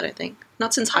pen pal, I don't think.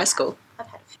 Not since high school. I've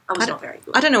had a few. I was not very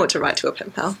good. I don't know what to write to a pen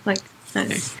pal. Like, I don't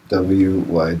know.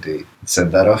 WYD.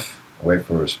 Send that off. Wait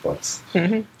for a response.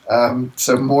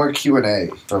 So more Q&A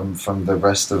from the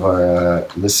rest of our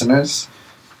listeners.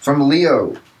 From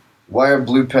Leo. Why are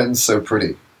blue pens so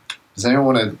pretty? Does anyone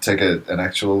want to take an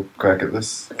actual crack at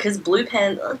this? Because blue's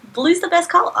the best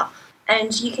colour.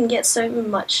 And you can get so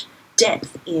much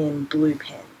depth in blue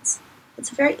pens. It's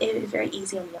very, very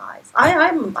easy on the eyes.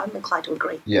 I'm inclined to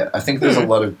agree. Yeah, I think there's a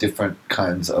lot of different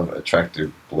kinds of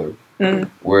attractive blue.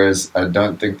 Whereas I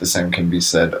don't think the same can be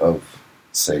said of,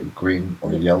 say, green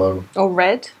or yellow. Or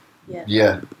red.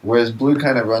 Yeah. Whereas blue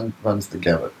kind of runs the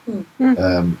gamut.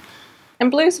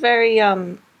 And blue's very,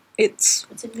 it's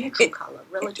a neutral colour,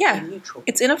 relatively neutral.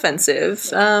 It's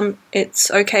inoffensive.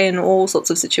 It's okay in all sorts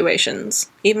of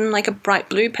situations. Even like a bright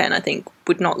blue pen, I think,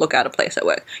 would not look out of place at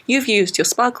work. You've used your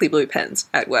sparkly blue pens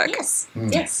at work. Yes.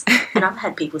 And I've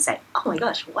had people say, oh my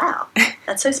gosh, wow,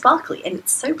 that's so sparkly and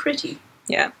it's so pretty.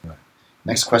 Yeah.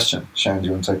 Next question. Sharon, do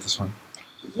you want to take this one?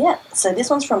 Yeah, so this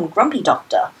one's from Grumpy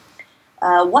Doctor.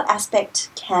 What aspect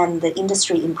can the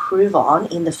industry improve on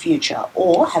in the future,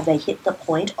 or have they hit the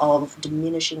point of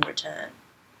diminishing return?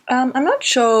 I'm not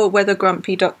sure whether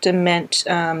Grumpy Doctor meant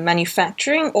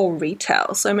manufacturing or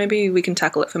retail, so maybe we can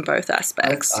tackle it from both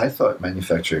aspects. I thought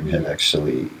manufacturing had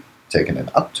actually taken an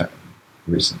upturn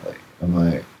recently.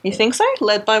 You think so?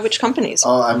 Led by which companies?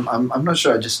 Oh, I'm not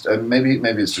sure. I just maybe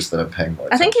it's just that I'm paying more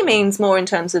attention. I think he means more in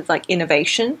terms of like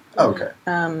innovation. Oh, okay.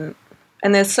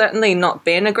 And there's certainly not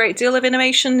been a great deal of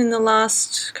innovation in the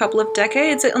last couple of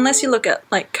decades, unless you look at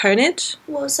like Conid.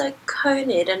 Well, so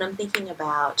Conid, and I'm thinking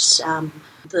about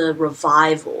the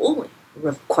revival,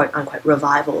 quote unquote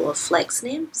revival of flex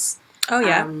nibs. Oh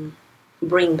yeah.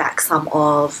 Bring back some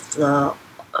of the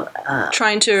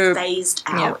trying to phased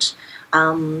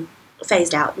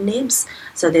out nibs.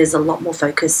 So there's a lot more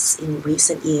focus in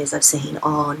recent years I've seen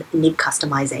on nib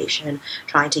customization,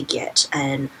 trying to get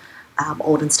an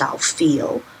olden style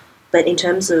feel. But in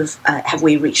terms of have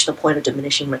we reached the point of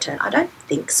diminishing return, I don't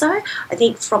think so. I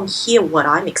think from here what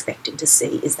I'm expecting to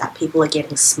see is that people are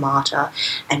getting smarter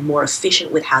and more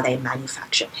efficient with how they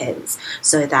manufacture pens,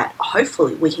 so that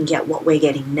hopefully we can get what we're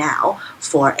getting now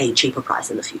for a cheaper price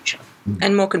in the future.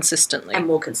 And more consistently.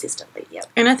 Yeah.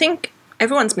 And I think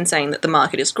everyone's been saying that the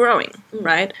market is growing,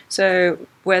 right? So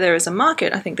where there is a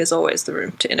market, I think there's always the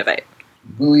room to innovate.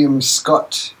 William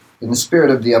Scott. In the spirit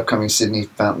of the upcoming Sydney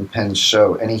Fountain Pen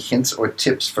Show, any hints or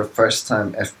tips for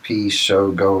first-time FP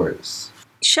show goers?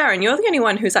 Sharon, you're the only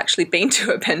one who's actually been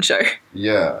to a pen show.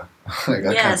 Yeah. Like,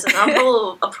 I Yes, can't-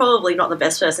 and I'm probably not the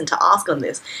best person to ask on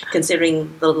this,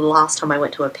 considering the last time I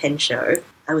went to a pen show,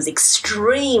 I was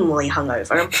extremely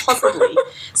hungover and possibly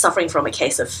suffering from a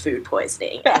case of food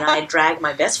poisoning. And I dragged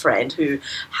my best friend, who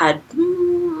had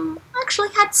actually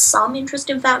had some interest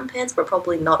in fountain pens, but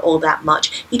probably not all that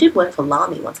much. He did work for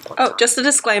Lamy once upon a Oh, time. just a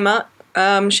disclaimer.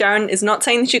 Sharon is not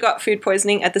saying that you got food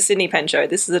poisoning at the Sydney pen show.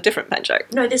 This is a different pen show.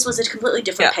 No, this was a completely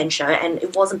different Yeah. pen show, and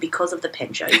it wasn't because of the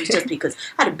pen show. It was just because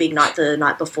I had a big night the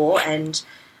night before, and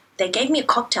they gave me a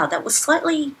cocktail that was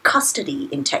slightly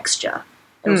custardy in texture.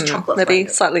 It was chocolate Maybe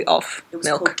flavoured. slightly off It was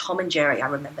milk. called Tom and Jerry. I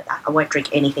remember that. I won't drink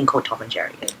anything called Tom and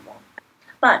Jerry anymore.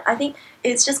 But I think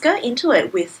it's just go into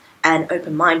it with an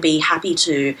open mind. Be happy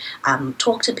to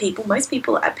talk to people. Most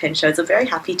people at pen shows are very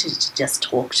happy to just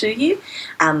talk to you.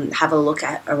 Have a look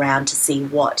around to see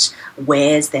what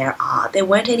wares there are. There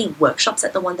weren't any workshops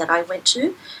at the one that I went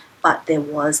to, but there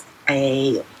was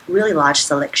a really large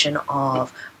selection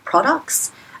of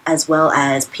products, as well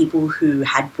as people who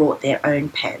had brought their own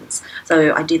pens.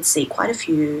 So I did see quite a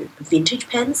few vintage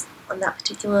pens on that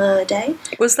particular day.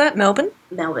 Was that Melbourne?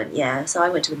 Melbourne, yeah. So I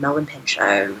went to the Melbourne Pen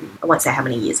Show, I won't say how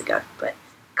many years ago, but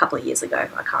a couple of years ago.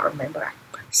 I can't remember.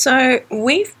 So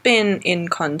we've been in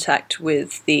contact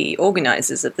with the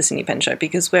organisers of the Sydney Pen Show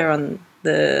because we're on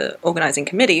the organising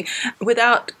committee,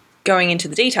 without going into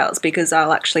the details, because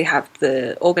I'll actually have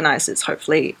the organisers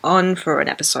hopefully on for an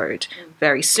episode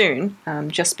very soon,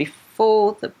 just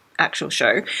before the actual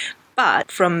show.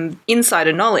 But from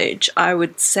insider knowledge, I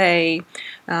would say,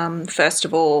 first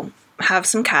of all, have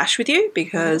some cash with you,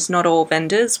 because not all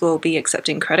vendors will be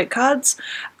accepting credit cards.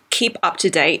 Keep up to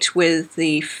date with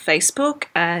the Facebook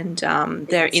and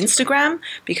their Instagram,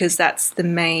 because that's the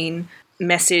main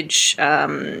message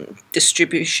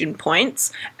distribution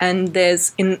points. And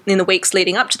there's in the weeks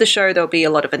leading up to the show, there'll be a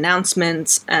lot of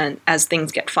announcements and as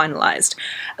things get finalized.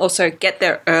 Also get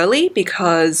there early,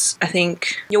 because I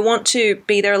think you'll want to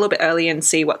be there a little bit early and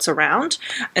see what's around,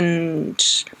 and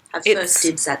Have It's- first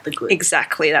dibs at the goods.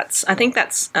 exactly, I think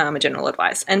that's a general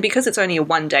advice. And because it's only a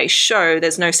one-day show,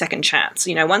 there's no second chance.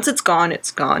 You know, once it's gone,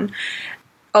 it's gone.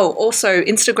 Oh, also,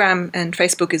 Instagram and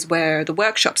Facebook is where the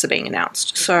workshops are being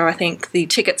announced. So I think the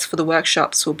tickets for the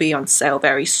workshops will be on sale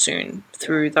very soon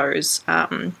through those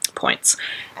points.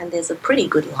 And there's a pretty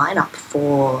good lineup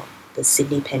for the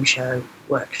Sydney Pen Show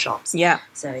workshops. Yeah.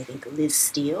 So I think Liz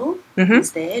Steele Mhm.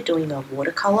 is there doing a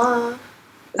watercolour.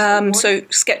 So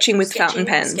sketching with fountain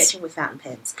pens. Sketching with fountain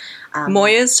pens.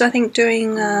 Moya's, I think,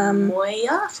 doing,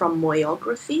 Moya from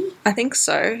Moyography I think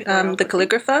so, the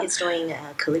calligrapher. is doing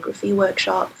a calligraphy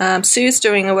workshop. Sue's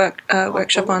doing a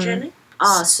workshop Bullet on... journey.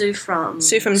 Sue from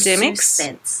Demix.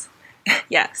 Spence.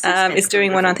 Yeah, Spence is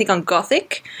doing one, I calligraphy. think, on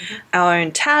Gothic. Our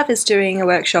own Tav is doing a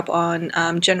workshop on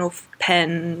general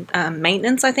pen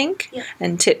maintenance, I think, Yeah.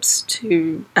 and tips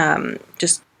to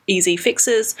just easy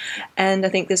fixes. And I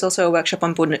think there's also a workshop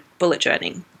on bullet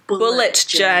journaling. Bullet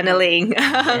journaling.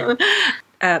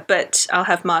 But I'll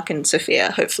have Mark and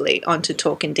Sophia hopefully on to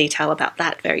talk in detail about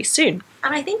that very soon.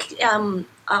 And I think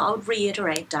I'll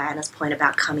reiterate Diana's point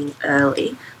about coming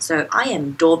early. So I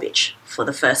am door bitch for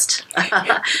the first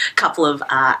couple of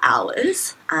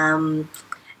hours.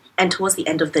 And towards the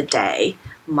end of the day,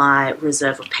 my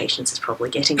reserve of patience is probably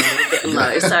getting a little bit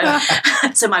low.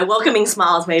 So my welcoming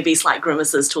smiles may be slight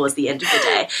grimaces towards the end of the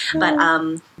day. But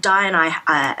Di and I,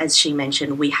 as she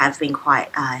mentioned, we have been quite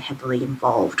heavily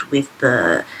involved with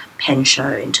the pen show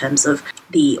in terms of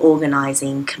the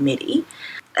organising committee.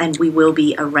 And we will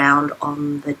be around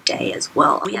on the day as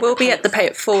well. We'll be at the Pay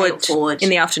It Forward, Forward. in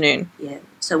the afternoon. Yeah.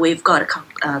 So we've got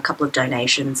a couple of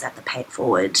donations at the Pay It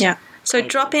Forward. Yeah. So Okay.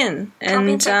 drop in Drop in,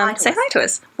 and say hi to say us. hi to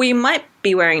us. We might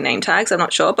be wearing name tags, I'm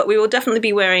not sure, but we will definitely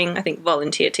be wearing, I think,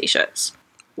 volunteer t-shirts.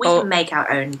 We Oh. can make our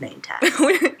own name tag.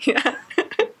 Yeah.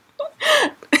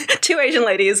 Two Asian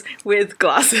ladies with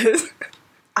glasses.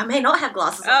 I may not have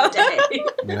glasses on the day. You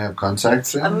gonna have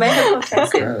contacts in? I may have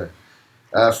contacts in. Okay.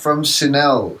 From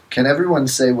Sinel, can everyone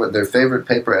say what their favorite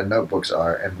paper and notebooks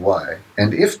are and why?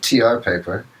 And if TR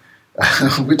paper,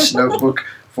 which notebook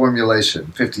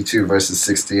formulation? 52 versus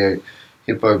 68,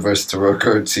 Hippo versus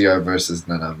Taroko, TR versus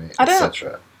Nanami, I don't-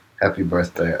 etc. Happy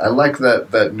birthday. I like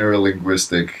that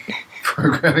neurolinguistic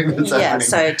programming that's Yeah, happening.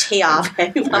 so TR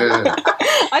paper. Yeah.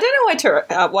 I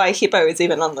don't know why Hippo is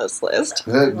even on this list.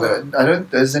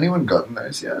 Has anyone gotten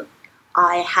those yet?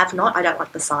 I have not. I don't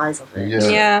like the size of it. Yeah.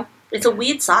 Yeah. It's a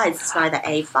weird size. It's neither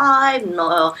A5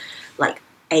 nor like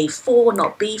A4,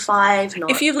 not B5. Not...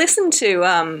 If you've listened to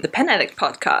the Pen Addict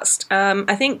podcast,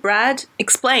 I think Brad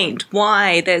explained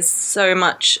why there's so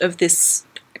much of this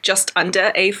just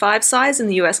under A5 size in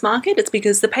the US market. It's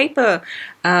because the paper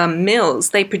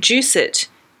mills, they produce it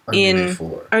Only in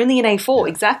A4. only in A4,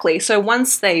 Yeah. exactly. So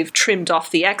once they've trimmed off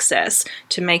the excess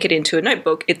to make it into a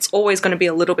notebook, it's always going to be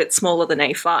a little bit smaller than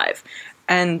A5.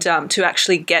 And to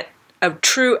actually get a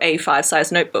true A5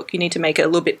 size notebook, you need to make it a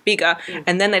little bit bigger,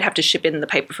 and then they'd have to ship in the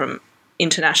paper from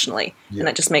internationally, and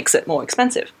that just makes it more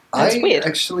expensive. And it's weird. I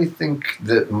actually think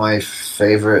that my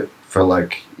favorite for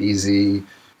like easy,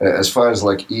 as far as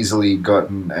like easily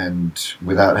gotten and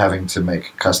without having to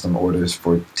make custom orders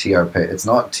for TR pay, it's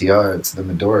not TR, it's the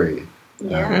Midori.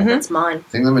 Yeah, that's mine. I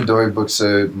think the Midori books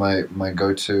are my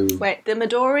go-to. Wait, the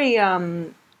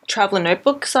Midori traveler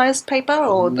notebook sized paper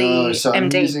or the so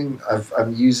MD?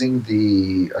 I'm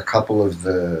using a couple of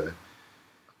the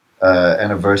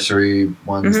anniversary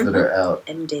ones that are out.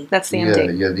 MD. That's the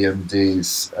MD. Yeah, the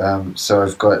MDs. So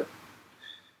I've got.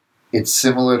 It's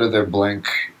similar to their blank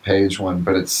page one,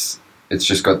 but it's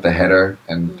just got the header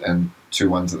and two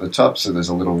ones at the top, so there's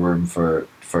a little room for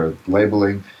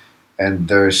labeling, and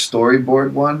their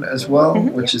storyboard one as well,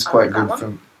 which is quite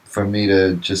good for me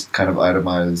to just kind of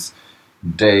itemize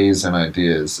days and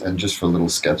ideas, and just for little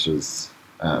sketches.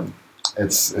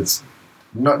 It's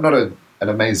not an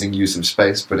amazing use of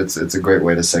space, but it's a great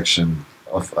way to section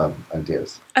off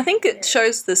ideas. I think it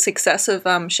shows the success of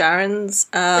Sharon's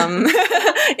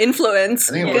influence.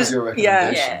 I think it was your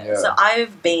recommendation. Yeah. So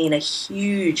I've been a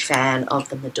huge fan of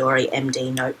the Midori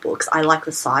MD notebooks. I like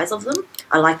the size of them.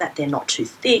 I like that they're not too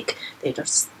thick. They're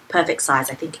just perfect size.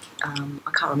 I think I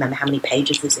can't remember how many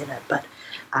pages is in it, but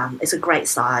it's a great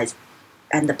size.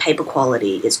 And the paper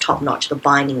quality is top-notch. The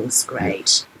binding's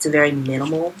great. It's a very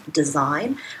minimal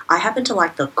design. I happen to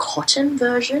like the cotton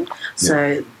version,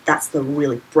 so that's the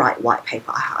really bright white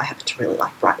paper. I happen to really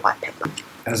like bright white paper.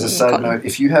 As a side note,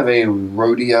 if you have a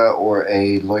Rhodia or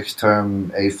a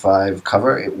Leuchtturm A5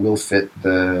 cover, it will fit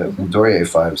the Midori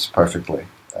A5s perfectly.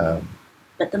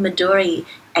 But the Midori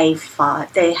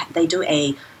A5, they do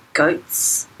a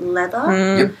goat's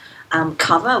leather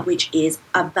cover, which is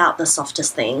about the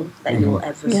softest thing that you will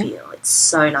ever feel. It's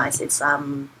so nice. It's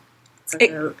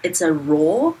it's a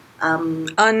raw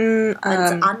it's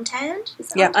untanned. Is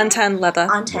that untanned leather.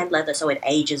 Untanned leather, so it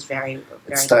ages very,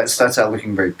 very. It starts out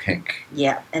looking very pink.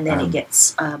 Yeah, and then it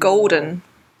gets golden.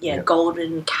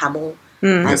 Golden camel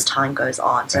as time goes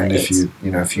on. So and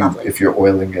if you're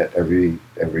oiling it every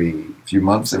few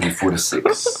months, every 4 to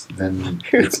 6, then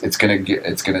it's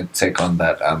gonna take on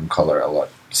that color a lot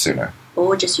sooner.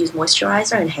 Or just use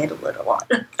moisturizer and handle it a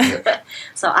lot.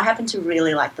 So I happen to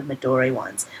really like the Midori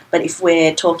ones. But if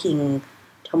we're talking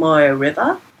Tomoe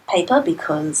River paper,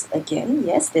 because again,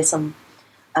 yes, there's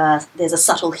a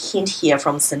subtle hint here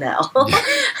from Sunel.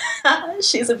 I know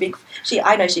she is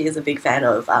a big fan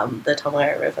of the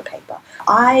Tomoe River paper.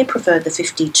 I prefer the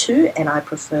 52 and I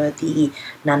prefer the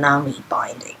Nanami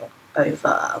binding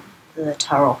over the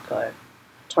Taroko.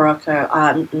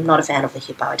 I'm not a fan of the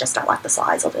Hippo. I just don't like the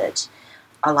size of it.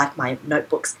 I like my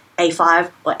notebooks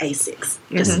A5 or A6.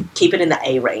 Just keep it in the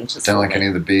A range. Don't like any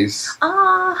of the Bs?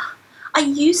 I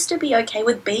used to be okay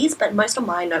with Bs, but most of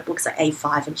my notebooks are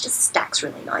A5 and it just stacks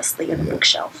really nicely in a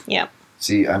bookshelf. Yeah.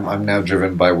 See, I'm now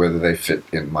driven by whether they fit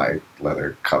in my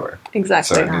leather cover.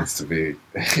 Exactly. So it needs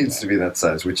to be that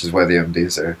size, which is why the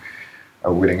MDs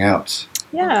are winning out.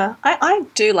 Yeah, I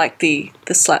do like the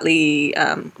slightly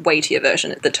weightier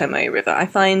version of the Tomoe River. I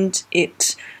find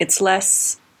it's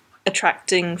less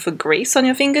attracting for grease on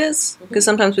your fingers, because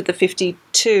sometimes with the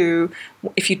 52,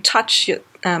 if you touch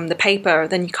the paper,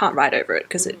 then you can't write over it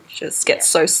because it just gets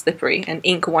so slippery and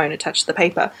ink won't attach the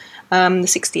paper. The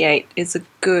 68 is a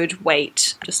good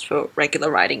weight just for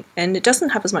regular writing, and it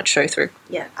doesn't have as much show through.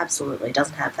 Yeah, absolutely. It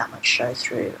doesn't have that much show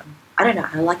through. I don't know.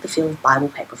 I like the feel of Bible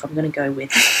paper. If I'm going to go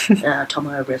with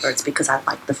Tomoe River, it's because I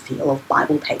like the feel of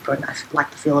Bible paper, and I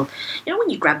like the feel of, when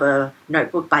you grab a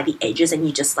notebook by the edges and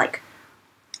you just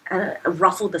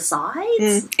ruffle the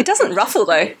sides. It doesn't ruffle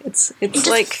though. It just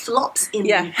like flops in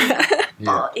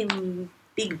in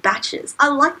big batches. I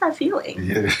like that feeling.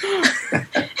 Yeah.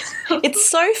 It's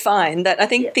so fine that I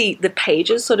think the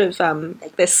pages sort of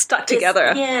they're stuck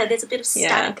together. Yeah, there's a bit of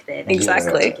static there.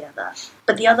 Exactly. Together.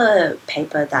 But the other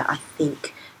paper that I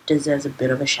think deserves a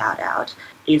bit of a shout out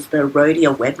is the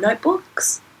Rhodia web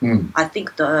notebooks. I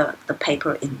think the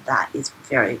paper in that is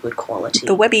very good quality.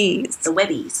 The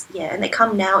Webbies. Yeah, and they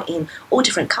come now in all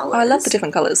different colours. Oh, I love the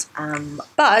different colours.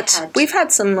 But we've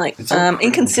had some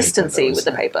inconsistency with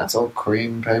the paper. It's all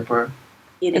cream paper.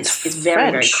 It's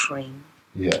very, very cream.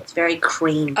 Yeah. It's very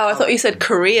cream. Oh, I thought you said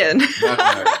Korean.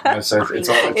 No. So it's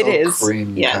all It is.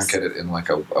 cream. You Yes. can't get it in like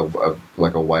a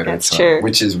whiter That's tone, true.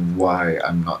 which is why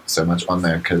I'm not so much on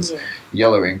there because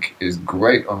yellow ink is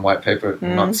great on white paper,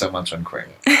 not so much on cream.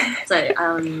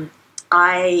 So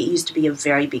I used to be a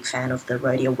very big fan of the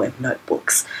Rhodia Web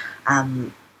notebooks.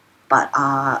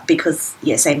 But because,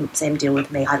 same deal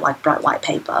with me. I like bright white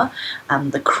paper.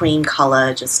 The cream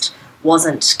colour just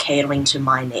wasn't catering to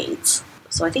my needs.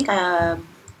 So I think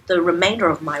the remainder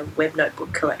of my web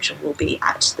notebook collection will be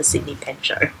at the Sydney Pen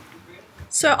Show.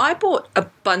 So I bought a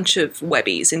bunch of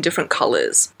Webbies in different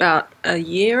colours about a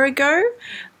year ago,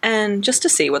 and just to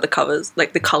see what the colours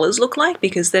look like,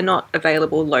 because they're not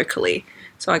available locally.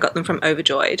 So I got them from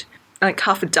Overjoyed, like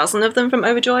half a dozen of them from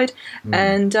Overjoyed,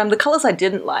 and the colours I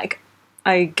didn't like,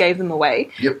 I gave them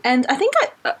away. Yep. And I think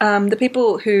the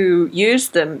people who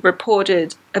used them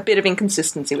reported a bit of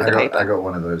inconsistency with the paper. I got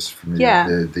one of those from you,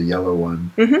 Yeah. the yellow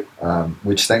one,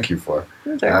 which thank you for.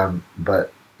 Okay.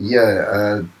 But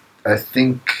yeah, I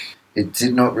think it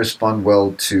did not respond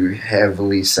well to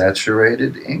heavily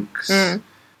saturated inks.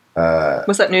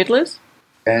 Was that Noodlers?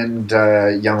 And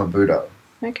Yamabudo.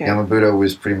 Okay. Yamabudo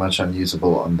was pretty much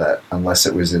unusable on that unless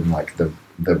it was in like the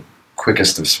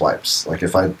quickest of swipes. Like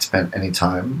if I spent any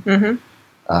time,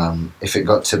 if it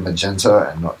got to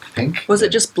magenta and not pink, Was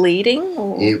it just bleeding?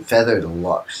 Or? it feathered a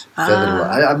lot.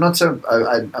 I'm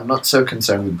not so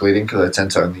concerned with bleeding because I tend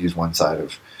to only use one side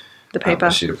of The paper.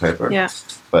 a sheet of paper. Yeah.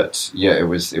 But yeah, it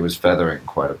was feathering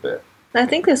quite a bit. I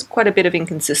think there's quite a bit of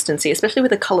inconsistency, especially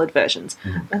with the coloured versions.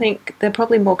 I think they're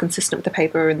probably more consistent with the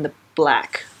paper in the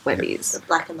black Webbies. The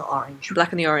black and the orange.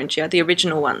 Black and the orange, yeah, the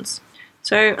original ones.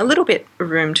 So a little bit of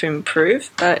room to improve,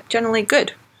 but generally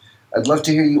good. I'd love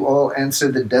to hear you all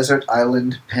answer the Desert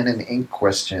Island pen and ink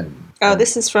question. Oh,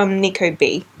 this is from Nico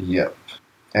B. Yep.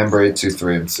 Amber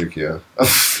 823 and Sukiya.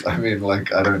 I mean,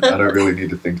 like I don't really need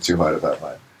to think too hard about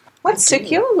mine. What's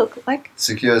Tsukio look like?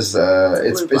 Sukiya's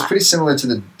it's pretty similar to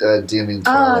the Diamine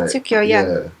Oh, Twilight.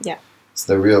 Tsukio, yeah. It's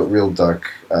the real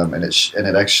dark, and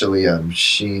it actually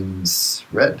sheens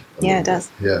red. Yeah, it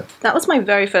does. Yeah, That was my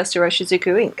very first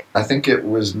Iroshizuku ink. I think it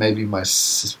was maybe my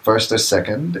first or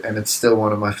second, and it's still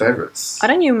one of my favorites. I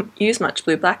don't use much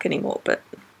blue black anymore, but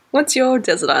what's your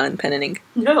Desert Island pen and ink?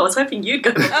 No, I was hoping you'd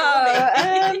go.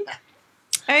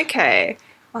 Okay.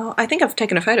 Well, I think I've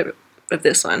taken a photo of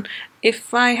this one.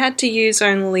 If I had to use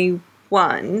only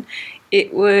one,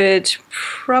 it would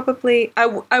probably...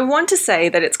 I want to say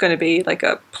that it's going to be like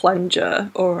a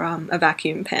plunger or a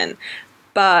vacuum pen,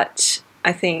 but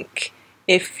I think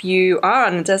if you are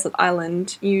on a desert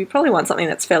island, you probably want something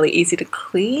that's fairly easy to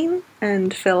clean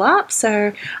and fill up.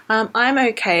 So I'm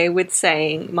okay with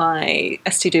saying my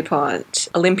ST DuPont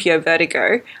Olympio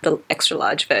Vertigo, the extra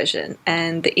large version,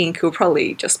 and the ink will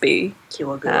probably just be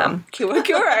Kiwagura.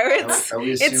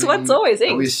 Kiwagura. It's what's always Are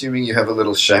we ink. assuming you have a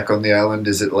little shack on the island?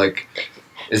 Is it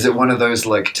one of those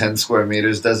like 10 square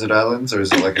meters desert islands, or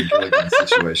is it like a Gilligan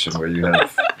situation where you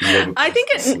have a I think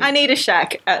I need a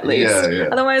shack at least. Yeah.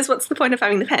 Otherwise, what's the point of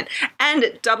having the pen? And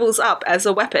it doubles up as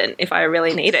a weapon if I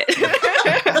really need it.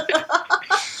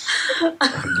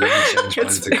 Let me change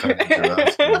mine to kind of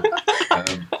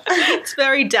giraffe. It's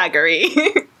very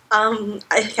daggery.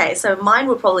 Okay, so mine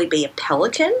would probably be a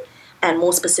Pelikan, and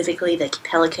more specifically the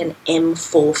Pelikan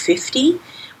M450,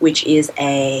 which is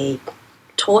a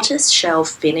tortoise shell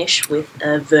finish with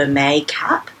a vermeil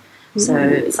cap. So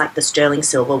it's like the sterling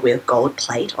silver with gold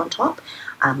plate on top.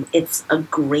 It's a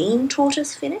green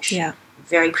tortoise finish. Yeah.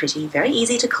 Very pretty, very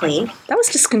easy to clean. That was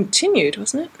discontinued,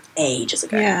 wasn't it? Ages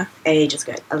ago. Yeah. Ages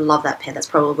ago. I love that pen. That's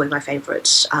probably my favourite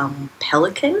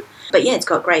Pelikan. But yeah, it's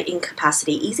got great ink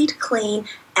capacity, easy to clean,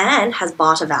 and has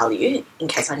barter value in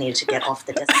case I needed to get off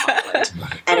the desert island.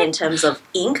 And in terms of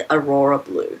ink, Aurora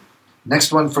Blue.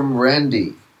 Next one from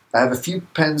Randy. I have a few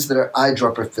pens that are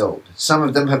eyedropper filled. Some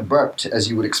of them have burped, as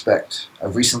you would expect.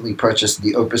 I've recently purchased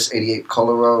the Opus 88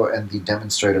 Coloro and the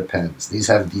Demonstrator pens. These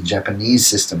have the Japanese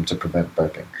system to prevent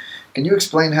burping. Can you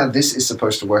explain how this is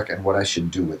supposed to work and what I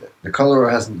should do with it? The Coloro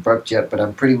hasn't burped yet, but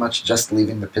I'm pretty much just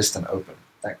leaving the piston open.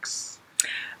 Thanks.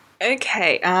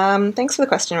 Okay. Thanks for the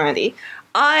question, Randy.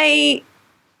 I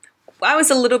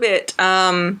was a little bit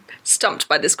stumped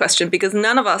by this question because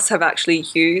none of us have actually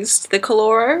used the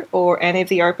Coloro or any of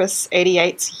the Opus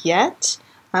 88s yet.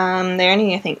 They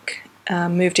only, I think,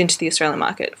 moved into the Australian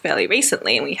market fairly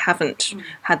recently, and we haven't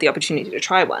had the opportunity to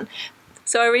try one.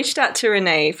 So I reached out to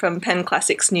Renee from Pen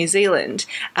Classics New Zealand,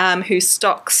 who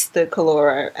stocks the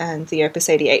Coloro and the Opus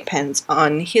 88 pens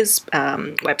on his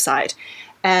website,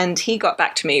 and he got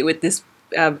back to me with this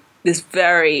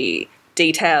very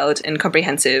detailed and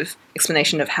comprehensive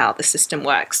explanation of how the system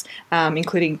works,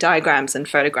 including diagrams and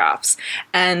photographs.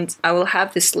 And I will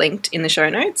have this linked in the show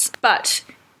notes. But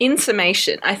in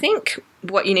summation, I think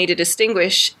what you need to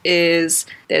distinguish is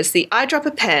there's the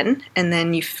eyedropper pen, and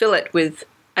then you fill it with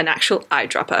an actual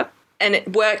eyedropper. And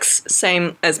it works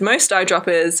same as most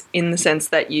eyedroppers in the sense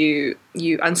that you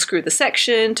unscrew the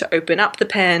section to open up the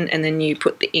pen, and then you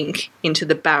put the ink into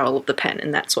the barrel of the pen,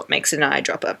 and that's what makes it an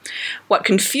eyedropper. What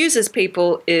confuses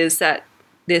people is that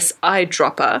this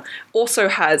eyedropper also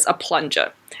has a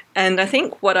plunger. And I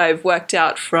think what I've worked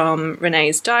out from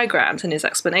René's diagrams and his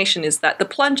explanation is that the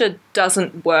plunger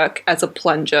doesn't work as a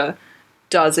plunger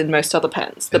does in most other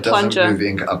pens. The plunger doesn't move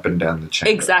ink up and down the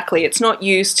chamber. Exactly. It's not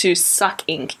used to suck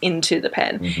ink into the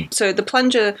pen. Mm-hmm. So the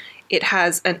plunger, it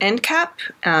has an end cap.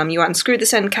 You unscrew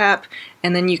this end cap,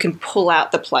 and then you can pull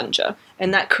out the plunger,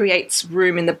 and that creates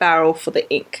room in the barrel for the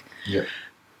ink. Yeah.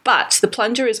 But the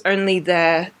plunger is only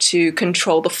there to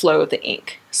control the flow of the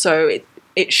ink. So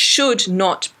it should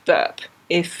not burp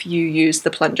if you use the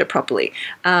plunger properly.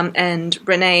 And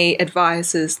René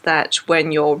advises that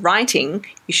when you're writing,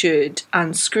 you should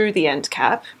unscrew the end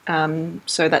cap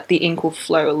so that the ink will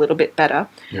flow a little bit better.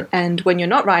 Yeah. And when you're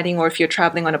not writing, or if you're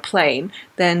traveling on a plane,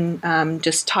 then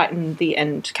just tighten the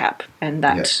end cap, and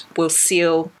that will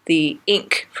seal the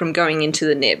ink from going into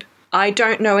the nib. I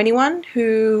don't know anyone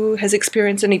who has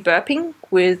experienced any burping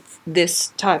with this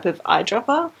type of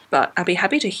eyedropper, but I'd be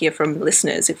happy to hear from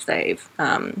listeners if they've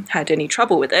had any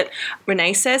trouble with it.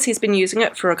 René says he's been using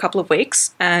it for a couple of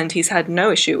weeks and he's had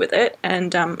no issue with it,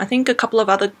 and I think a couple of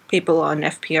other people on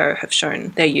FPO have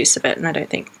shown their use of it, and I don't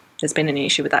think there's been any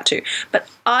issue with that too. But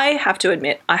I have to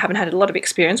admit, I haven't had a lot of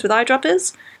experience with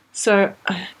eyedroppers, so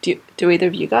do either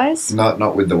of you guys?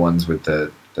 Not with the ones with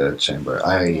the chamber.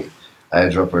 I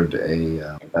eyedroppered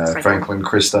a Franklin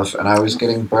Christoph, and I was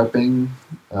getting burping,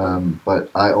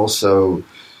 but I also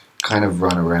kind of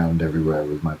run around everywhere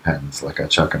with my pens. Like I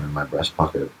chuck them in my breast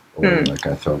pocket, or like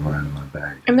I throw them around in my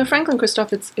bag. And the Franklin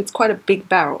Christoph, it's quite a big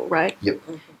barrel, right? Yep.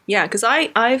 Yeah, because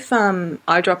I've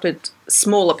eyedroppered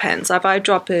smaller pens. I've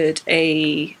eyedroppered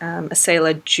a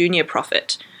Sailor Junior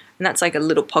Prophet, and that's like a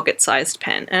little pocket-sized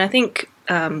pen. And I think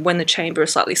when the chamber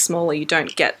is slightly smaller, you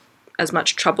don't get as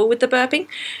much trouble with the burping.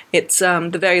 It's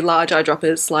the very large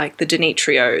eyedroppers like the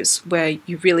Dinitrios, where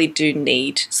you really do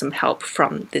need some help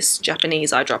from this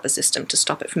Japanese eyedropper system to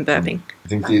stop it from burping. I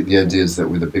think the idea is that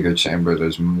with a bigger chamber,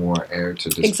 there's more air to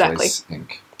displace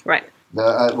ink. Right.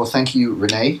 Well, thank you,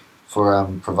 René, for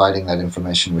providing that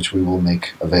information, which we will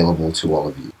make available to all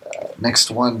of you. Next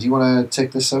one, do you want to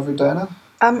take this over, Diana?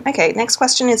 Okay, next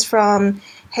question is from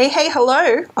Hey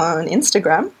Hello on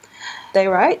Instagram. They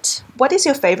write, what is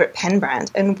your favourite pen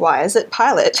brand and why is it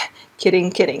Pilot?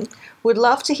 Kidding. Would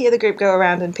love to hear the group go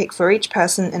around and pick for each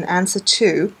person an answer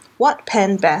to what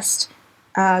pen best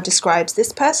describes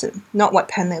this person. Not what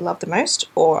pen they love the most,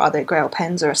 or are they Grail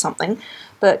pens or something,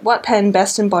 but what pen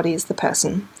best embodies the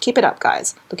person. Keep it up,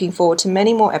 guys. Looking forward to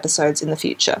many more episodes in the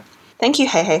future. Thank you,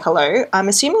 Hey Hello. I'm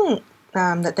assuming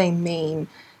that they mean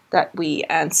that we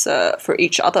answer for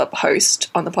each other host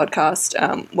on the podcast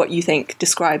what you think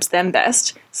describes them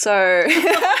best. So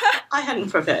I hadn't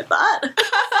prepared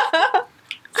that.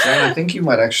 Sam, I think you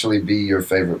might actually be your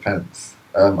favourite pens.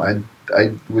 I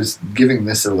was giving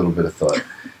this a little bit of thought,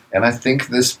 and I think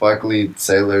the sparkly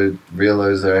Sailor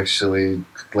Rielos are actually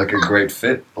like a great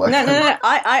fit. Like, No.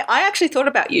 I actually thought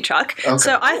about you, Chuck. Okay.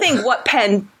 So I think what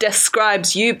pen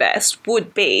describes you best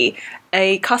would be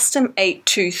a custom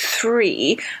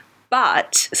 823,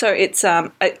 but so it's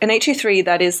an 823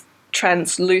 that is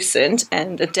translucent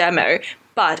and a demo,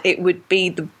 but it would be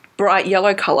the bright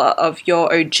yellow colour of your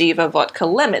Ogiva Vodka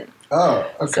Lemon. Oh,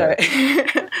 okay.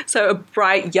 So a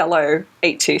bright yellow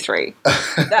 823.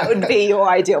 That would be your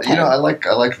ideal pen. I like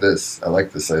this. I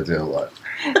like this idea a lot.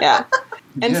 Yeah.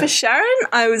 And for Sharon,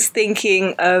 I was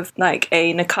thinking of like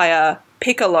a Nakaya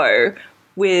Piccolo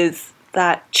with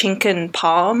that Chinken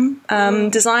palm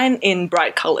design in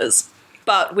bright colours,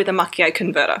 but with a Macchio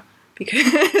converter,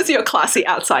 because you're classy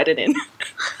outside and in.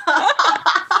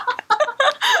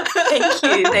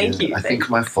 Thank you. I think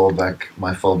my fallback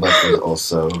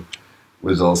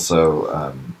was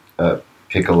also a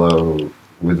Piccolo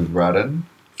with Radin.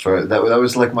 For that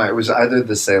was like it was either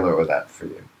the Sailor or that for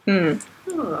you.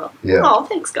 Oh. Yeah. Oh,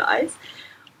 thanks, guys.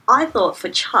 I thought for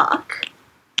Chuck,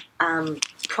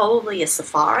 probably a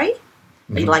Safari,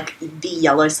 like the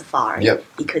yellow Safari,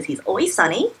 because he's always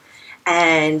sunny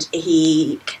and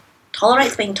he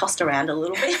tolerates being tossed around a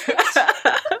little bit.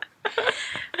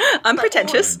 I'm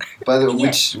pretentious. By the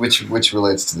way, which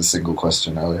relates to the single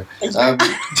question earlier.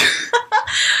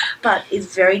 But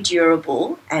is very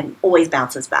durable and always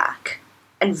bounces back.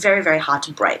 and very, very hard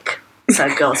to break.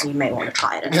 So, girls, you may want to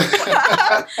try it at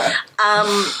some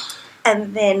point.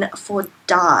 And then for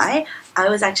dye, I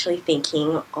was actually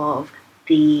thinking of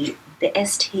the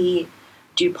ST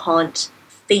DuPont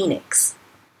Phoenix,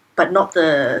 but not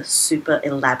the super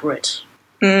elaborate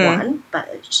one,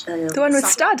 but the one with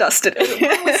stardust in it. The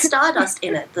one with stardust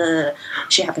in it.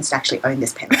 She happens to actually own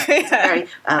this pen. It's very,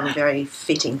 very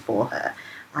fitting for her.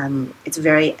 It's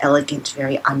very elegant,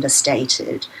 very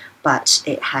understated, but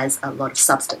it has a lot of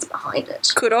substance behind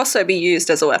it. Could also be used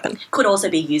as a weapon. Could also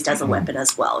be used as a weapon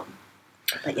as well.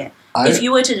 But yeah, if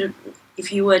you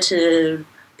were to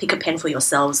pick a pen for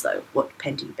yourselves, though, what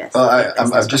pen do you best?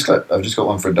 I've just got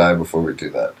one for dye before we do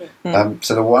that. Yeah.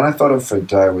 So the one I thought of for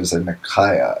dye was a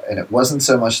Nakaya, and it wasn't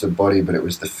so much the body, but it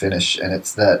was the finish, and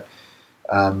it's that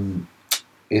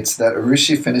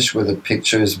urushi finish where the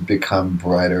pictures become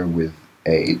brighter with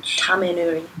age.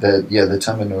 Tamenuri. The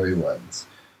Tamenuri ones,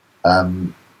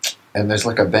 and there's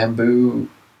like a bamboo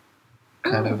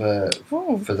kind of a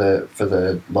for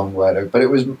the long rider, but it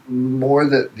was more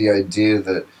that the idea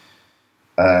that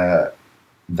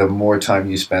the more time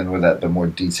you spend with that, the more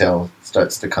detail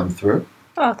starts to come through.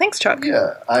 Oh, thanks, Chuck.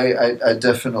 Yeah, I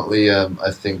definitely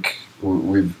I think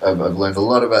I've learned a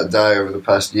lot about dye over the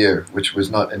past year, which was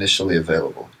not initially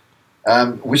available.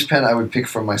 Which pen I would pick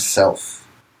for myself?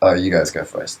 You guys go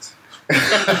first.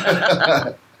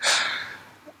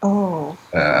 Oh.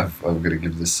 I'm going to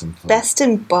give this some thought. Best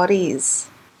embodies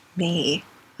me.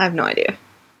 I have no idea.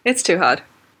 It's too hard.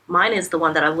 Mine is the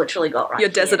one that I've literally got right Your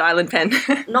here. Desert Island pen.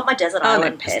 Not my Desert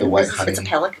Island pen. It's the white honey. It's a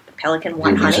Pelican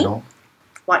white honey. Original.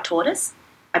 White tortoise.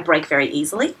 I break very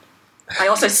easily. I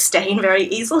also stain very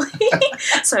easily.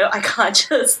 So I can't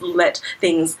just let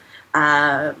things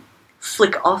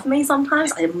flick off me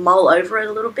sometimes. I mull over it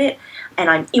a little bit, and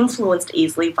I'm influenced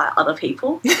easily by other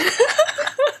people.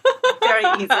 Very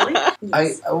easily.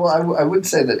 Yes. I would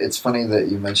say that it's funny that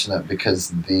you mention that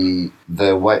because the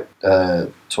white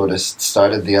tortoise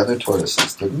started the other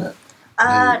tortoises, didn't it?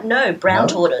 No, brown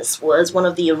No? tortoise was one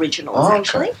of the originals, Oh, okay.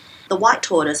 actually. The white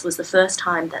tortoise was the first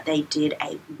time that they did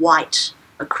a white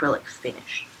acrylic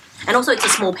finish. And also it's a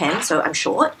small pen, so I'm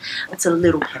short. It's a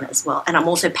little pen as well. And I'm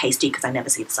also pasty because I never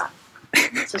see the sun.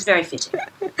 So it's very fitting.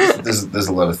 There's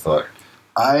a lot of thought.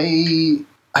 I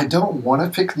don't want to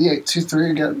pick the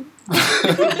 823 again.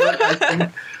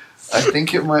 I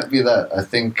think it might be that. I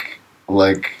think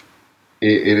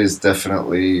it is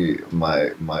definitely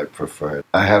my preferred.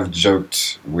 I have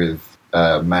joked with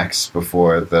Max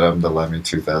before that I'm the Lamy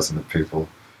 2000 of people,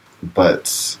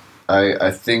 but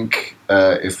I think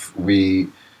if we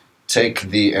take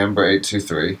the Amber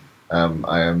 823,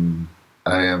 I am.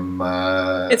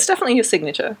 It's definitely your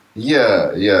signature.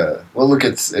 Yeah. Well, look,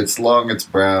 it's long, it's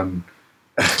brown.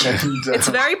 And, It's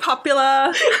very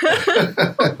popular.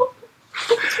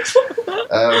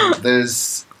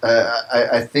 there's,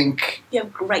 I think, You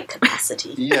have great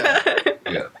capacity. yeah.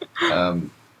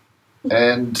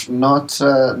 And not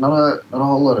a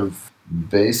whole lot of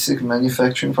basic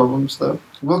manufacturing problems though.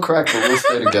 We'll crack, but we'll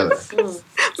stay together.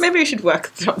 Maybe we should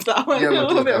work on that one a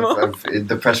little bit more.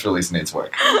 The press release needs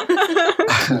work.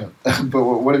 But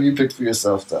what have you picked for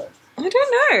yourself, Di? I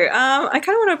don't know. I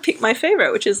kind of want to pick my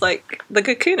favorite, which is like the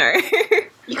Kakuno.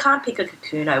 You can't pick a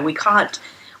Kakuno. We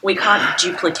can't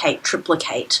duplicate,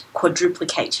 triplicate,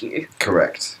 quadruplicate you.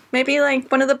 Correct. Maybe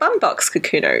like one of the Bumbox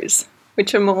Kakunos,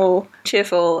 which are more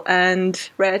cheerful and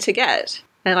rare to get.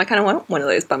 And I kind of want one of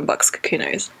those Bumbox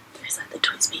Kakunos. Those are the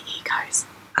Twinsby Ecos.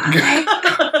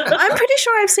 I'm pretty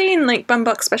sure I've seen like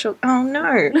Bumbox special. Oh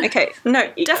no. Okay. No,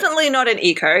 definitely not an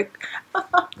Eco.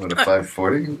 What, a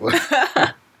 540?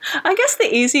 I guess the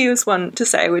easiest one to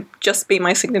say would just be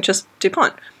my signature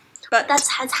DuPont. But That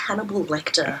has Hannibal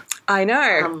Lecter I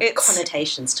know. It's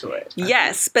connotations to it.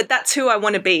 yes, but that's who I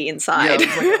want to be Yeah, inside. I don't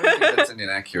think that's an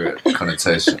inaccurate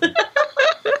connotation.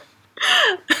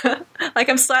 Like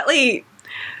I'm slightly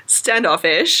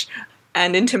standoffish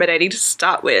and intimidating to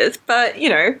start with, but you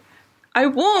know, I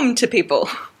warm to people.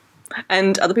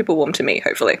 And other people warm to me,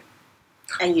 hopefully.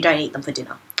 And you don't eat them for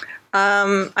dinner.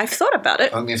 I've thought about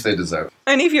it. Only if they deserve it.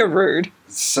 Only if you're rude.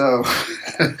 So,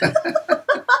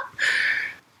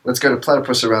 let's go to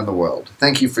Platypus Around the World.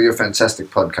 Thank you for your fantastic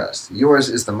podcast. Yours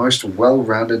is the most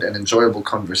well-rounded and enjoyable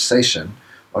conversation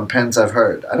on pens I've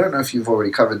heard. I don't know if you've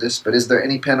already covered this, but is there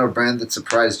any pen or brand that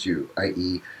surprised you,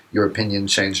 i.e. your opinion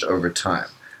changed over time?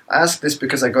 I ask this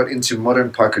because I got into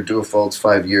modern Parker Duofolds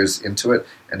 5 years into it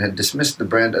and had dismissed the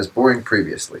brand as boring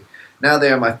previously. Now they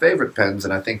are my favorite pens,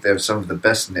 and I think they have some of the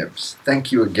best nibs.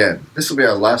 Thank you again. This will be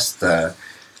our last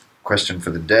question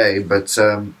for the day, but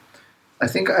I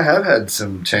think I have had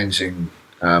some changing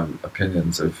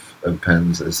opinions of of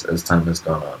pens as time has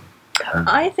gone on.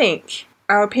 I think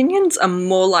our opinions are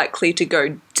more likely to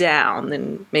go down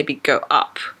than maybe go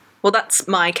up. Well, that's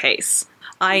my case.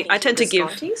 I tend to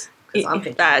give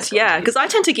that, yeah, because I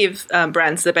tend to give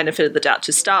brands the benefit of the doubt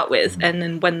to start with, and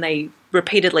then when they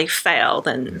repeatedly fail,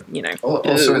 then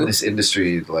Also in this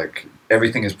industry, like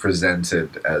everything is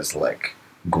presented as like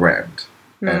grand,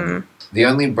 and the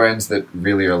only brands that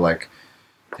really are like,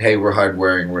 hey, we're hard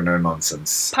wearing, we're no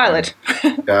nonsense. Pilot.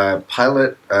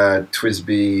 Pilot,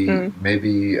 Twisby,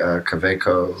 maybe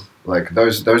Kaweco. Like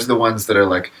those are the ones that are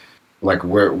like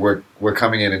we're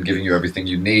coming in and giving you everything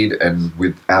you need, and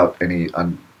without any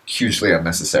hugely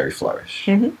unnecessary flourish.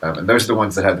 And those are the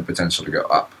ones that have the potential to go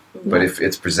up. But if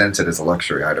it's presented as a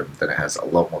luxury item, then it has a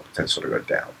lot more potential to go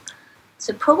down.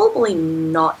 So probably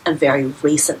not a very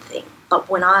recent thing, but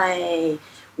when I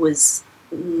was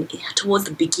towards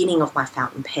the beginning of my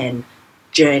fountain pen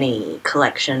journey,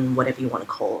 collection, whatever you want to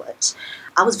call it,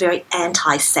 I was very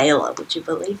anti-sailor. Would you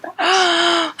believe that?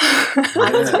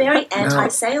 I was very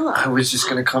anti-sailor. I was just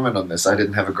going to comment on this. I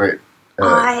didn't have a great...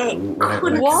 I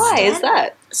couldn't Why stand is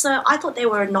that? So I thought they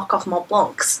were knockoff Mont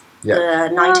Blancs, Yeah.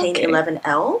 the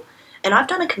 1911L. And I've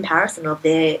done a comparison of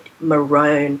their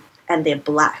maroon and their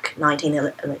black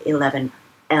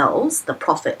 1911Ls, the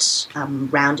Prophet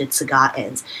rounded cigar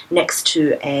ends, next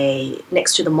to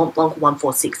the Mont Blanc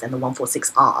 146 and the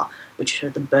 146R, which are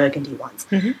the burgundy ones.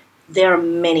 There are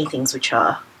many things which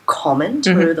are common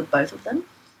to the both of them.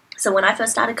 So when I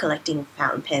first started collecting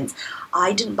fountain pens,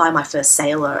 I didn't buy my first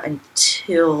Sailor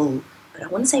until, but I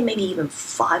want to say maybe even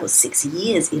 5 or 6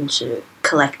 years into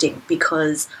collecting,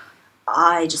 because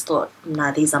I just thought,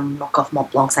 no, these are knockoff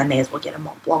Mont Blancs. I may as well get a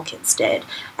Mont Blanc instead.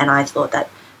 And I thought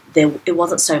that it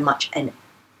wasn't so much an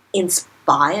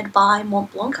inspired by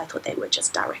Mont Blanc. I thought they were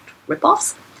just direct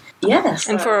rip-offs. Yes.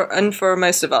 And for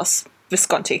most of us,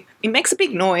 Visconti. It makes a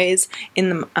big noise in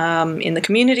the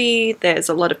community. There's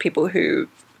a lot of people who,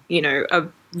 are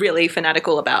really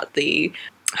fanatical about the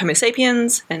Homo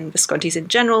sapiens and Viscontis in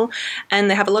general,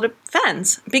 and they have a lot of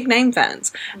fans, big name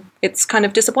fans. It's kind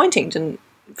of disappointing to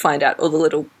find out all the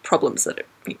little problems that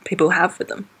people have with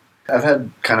them. I've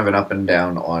had kind of an up and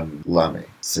down on Lamy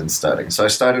since starting. So I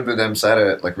started with them, so I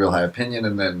had a real high opinion,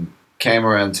 and then came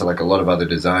around to like a lot of other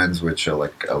designs which are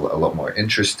like a lot more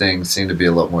interesting, seem to be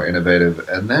a lot more innovative,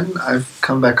 and then I've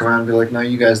come back around and be like, no,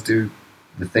 you guys do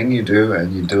the thing you do,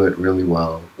 and you do it really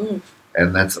well,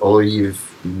 and that's all you've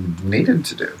needed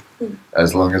to do.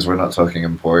 As long as we're not talking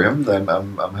Emporium, then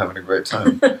I'm having a great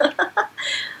time.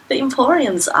 The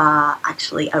Emporiums are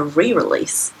actually a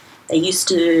re-release. They used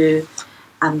to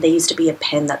be a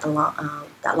pen that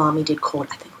that Lamy did called,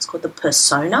 I think it was called the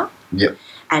Persona. Yep.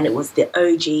 And it was the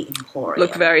OG Emporium.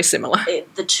 Look very similar.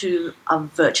 The two are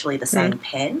virtually the same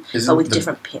pen, Isn't but with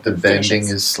different pins. The bending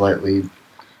is slightly...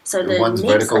 So the one's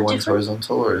vertical, one's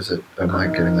horizontal, or is it... Am I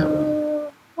getting that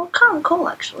wrong? Well, I can't recall,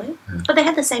 actually. Yeah. But they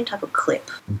had the same type of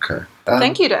clip. Okay.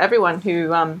 Thank you to everyone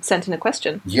who sent in a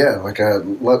question. Yeah, like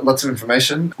lots of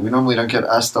information. We normally don't get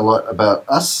asked a lot about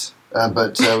us,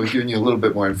 but we've given you a little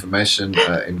bit more information,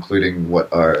 including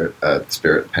what our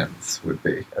spirit pens would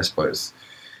be, I suppose.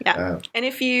 Yeah, and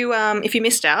if you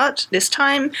missed out this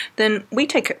time, then we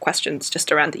take questions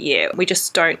just around the year. We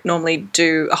just don't normally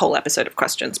do a whole episode of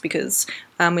questions because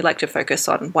we like to focus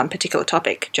on one particular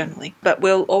topic generally. But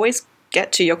we'll always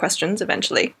get to your questions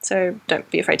eventually, so don't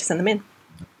be afraid to send them in.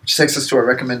 Which takes us to our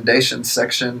recommendations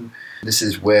section. This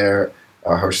is where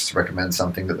our hosts recommend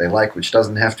something that they like, which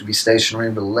doesn't have to be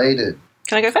stationery related.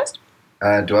 Can I go first?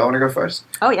 Do I want to go first?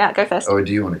 Oh, yeah, go first. Or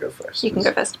do you want to go first? You can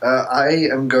go first. I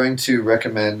am going to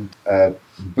recommend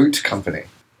Boot Company.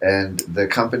 And the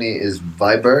company is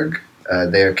Viberg.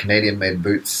 They are Canadian-made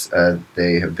boots.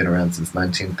 They have been around since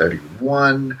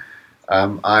 1931.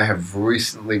 I have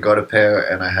recently got a pair,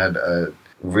 and I had a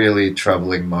really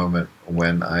troubling moment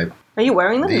when I... Are you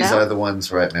wearing them now? These are the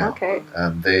ones right now. Okay.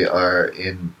 They are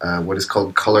in what is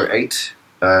called Color 8.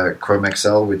 Chrome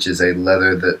XL, which is a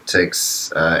leather that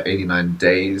takes 89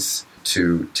 days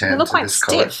to tan to this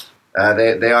color.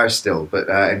 They are still, but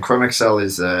and Chrome XL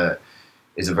is a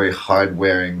very hard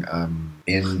wearing.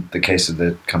 In the case of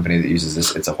the company that uses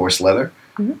this, it's a horse leather.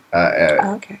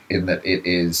 Okay. In that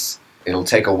it'll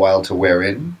take a while to wear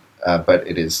in, but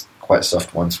it is quite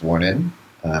soft once worn in,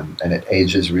 and it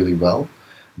ages really well.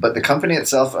 But the company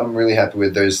itself, I'm really happy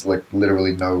with. There's like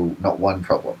literally not one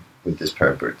problem with this pair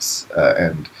of boots,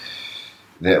 and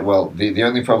the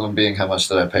only problem being how much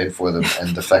that I paid for them,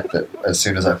 and the fact that as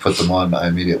soon as I put them on, I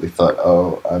immediately thought,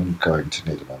 oh, I'm going to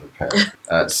need another pair.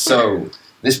 So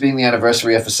this being the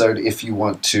anniversary episode, if you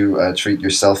want to treat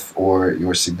yourself or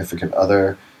your significant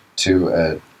other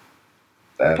to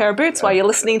pair of boots while you're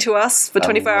listening to us for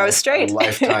 24 hours straight. A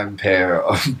lifetime pair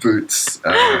of boots.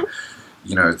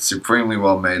 It's supremely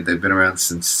well made. They've been around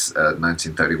since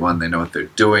 1931. They know what they're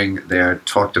doing. They are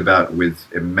talked about with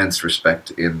immense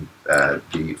respect in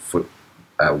the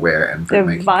footwear and boot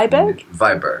making. Viberg?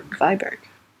 Viberg.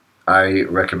 I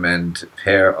recommend a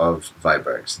pair of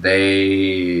Vibergs.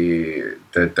 They're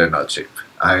not cheap.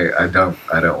 I don't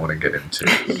want to get into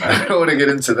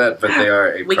that, but they are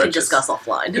a purchase. We can discuss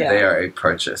offline. Yeah. They are a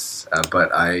purchase, but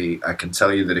I can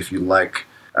tell you that if you like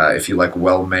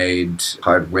well-made,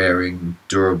 hard-wearing,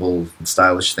 durable, and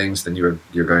stylish things, then you're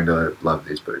going to love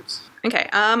these boots. Okay,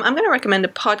 I'm going to recommend a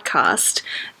podcast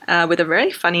with a very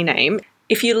funny name.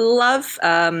 If you love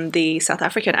the South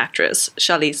African actress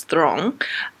Charlize Theron,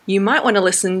 you might want to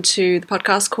listen to the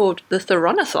podcast called The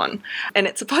Theronathon. And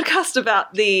it's a podcast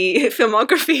about the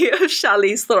filmography of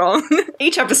Charlize Theron.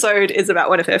 Each episode is about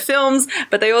one of her films,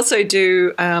 but they also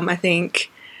do, I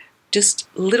think, just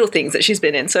little things that she's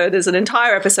been in. So there's an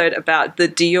entire episode about the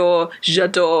Dior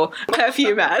J'adore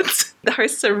perfume ads. The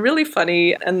hosts are really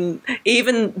funny, and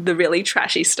even the really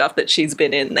trashy stuff that she's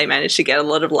been in, they manage to get a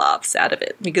lot of laughs out of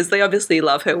it because they obviously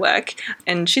love her work.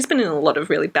 And she's been in a lot of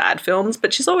really bad films,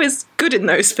 but she's always good in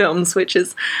those films, which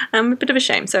is a bit of a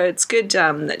shame. So it's good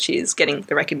that she's getting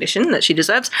the recognition that she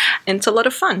deserves, and it's a lot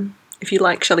of fun if you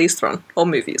like Charlize Theron or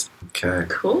movies. Okay.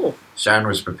 Cool. Sharon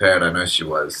was prepared. I know she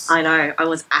was. I know. I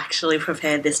was actually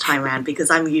prepared this time around because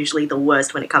I'm usually the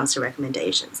worst when it comes to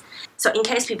recommendations. So in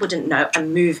case people didn't know,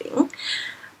 I'm moving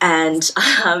and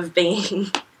I've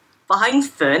been buying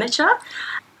furniture.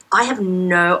 I have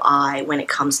no eye when it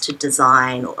comes to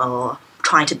design or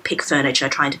trying to pick furniture,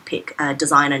 trying to pick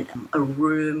design a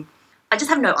room. I just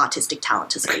have no artistic talent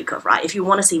to speak of, right? If you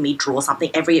want to see me draw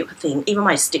something, everything, even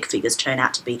my stick figures turn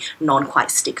out to be non-quite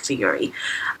stick figure-y.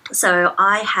 So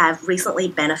I have recently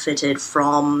benefited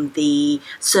from the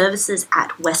services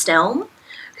at West Elm,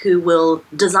 who will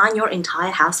design your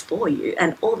entire house for you.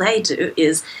 And all they do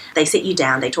is they sit you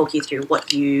down, they talk you through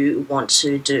what you want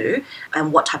to do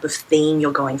and what type of theme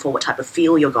you're going for, what type of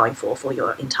feel you're going for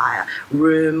your entire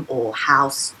room or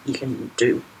house. You can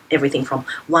do everything from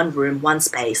one room, one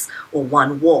space, or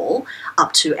one wall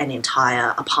up to an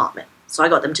entire apartment. So I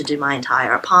got them to do my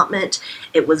entire apartment.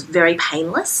 It was very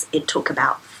painless. It took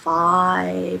about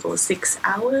 5 or 6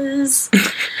 hours.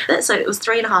 So it was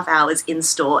 3.5 hours in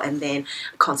store and then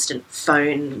constant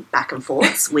phone back and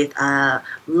forths with a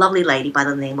lovely lady by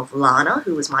the name of Lana,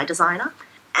 who was my designer.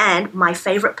 And my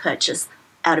favourite purchase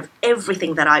out of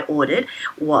everything that I ordered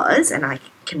was,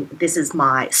 this is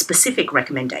my specific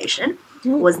recommendation,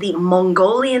 was the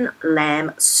Mongolian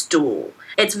lamb stool.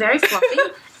 It's very fluffy.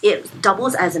 It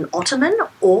doubles as an ottoman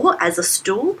or as a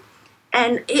stool,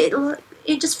 and it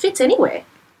just fits anywhere.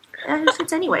 It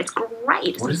fits anywhere. It's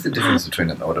great. What is the difference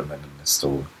between an ottoman and a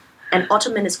stool? An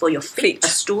ottoman is for your feet. A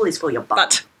stool is for your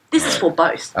butt. This is for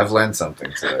both. I've learned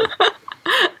something today.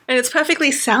 And it's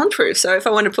perfectly soundproof, so if I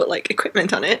want to put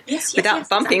equipment on it without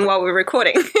bumping while we're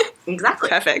recording. Exactly.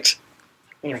 Perfect.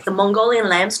 Anyway, the Mongolian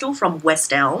lamb stool from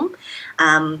West Elm.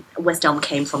 West Elm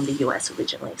came from the US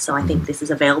originally, so I think this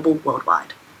is available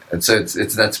worldwide. And so it's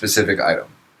that specific item?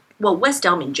 Well, West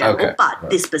Elm in general, but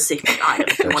this specific item.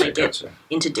 If you want to get Gotcha.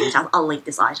 into detail, I'll link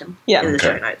this item in the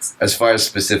show notes. As far as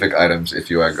specific items, if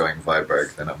you are going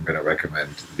Viberg, then I'm going to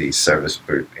recommend the service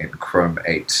boot in Chrome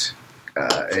 8,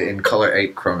 in color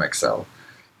 8 Chrome XL.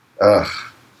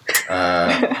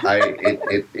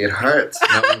 It hurts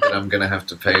knowing that I'm going to have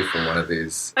to pay for one of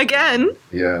these. Again?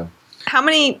 Yeah. How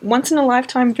many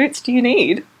once-in-a-lifetime boots do you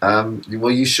need?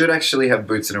 Well, you should actually have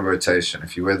boots in a rotation.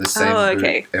 If you wear the same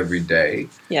boot every day,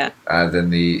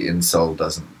 then the insole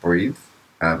doesn't breathe.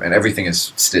 And everything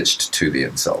is stitched to the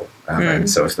insole. And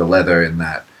so if the leather in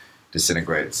that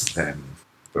disintegrates, then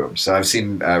boom. So I've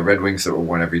seen Red Wings that were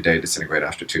worn every day disintegrate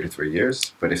after 2 to 3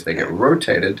 years. But if they get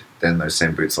rotated, then those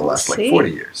same boots will last 40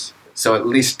 years. So at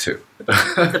least 2.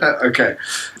 Okay.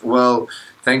 Well,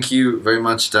 thank you very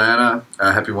much, Diana.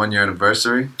 Happy 1-year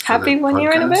anniversary. Happy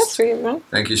 1-year anniversary, everyone.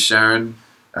 Thank you, Sharon.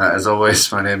 As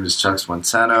always, my name is Chucks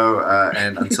Montano.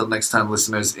 And until next time,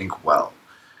 listeners, ink well.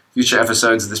 Future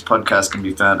episodes of this podcast can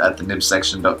be found at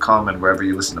thenibsection.com and wherever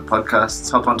you listen to podcasts.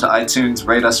 Hop onto iTunes,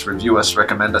 rate us, review us,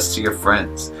 recommend us to your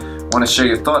friends. Want to share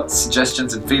your thoughts,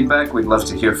 suggestions, and feedback? We'd love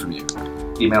to hear from you.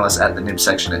 Email us at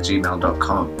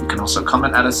thenibsection@gmail.com. You can also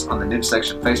comment at us on the Nib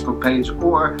Section Facebook page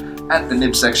or at the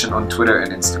Nib Section on Twitter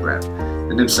and Instagram.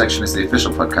 The Nib Section is the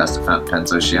official podcast of Fountain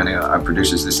Pens Oceania. Our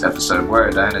producers this episode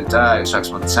were Diana Dye, Chucks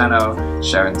Montano,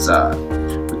 Sharon Zah.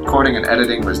 Recording and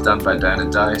editing was done by Diana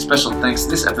Dye. Special thanks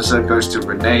this episode goes to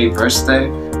Renee Verste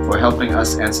for helping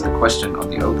us answer the question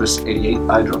on the Opus 88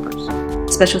 eyedroppers.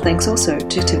 Special thanks also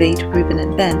to Tavit, Ruben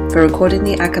and Ben for recording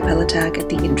the a cappella tag at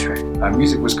the intro. Our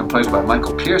music was composed by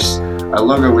Michael Pierce. Our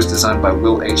logo was designed by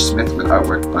Will H. Smith with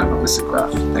artwork by Melissa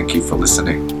Graff. Thank you for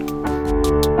listening.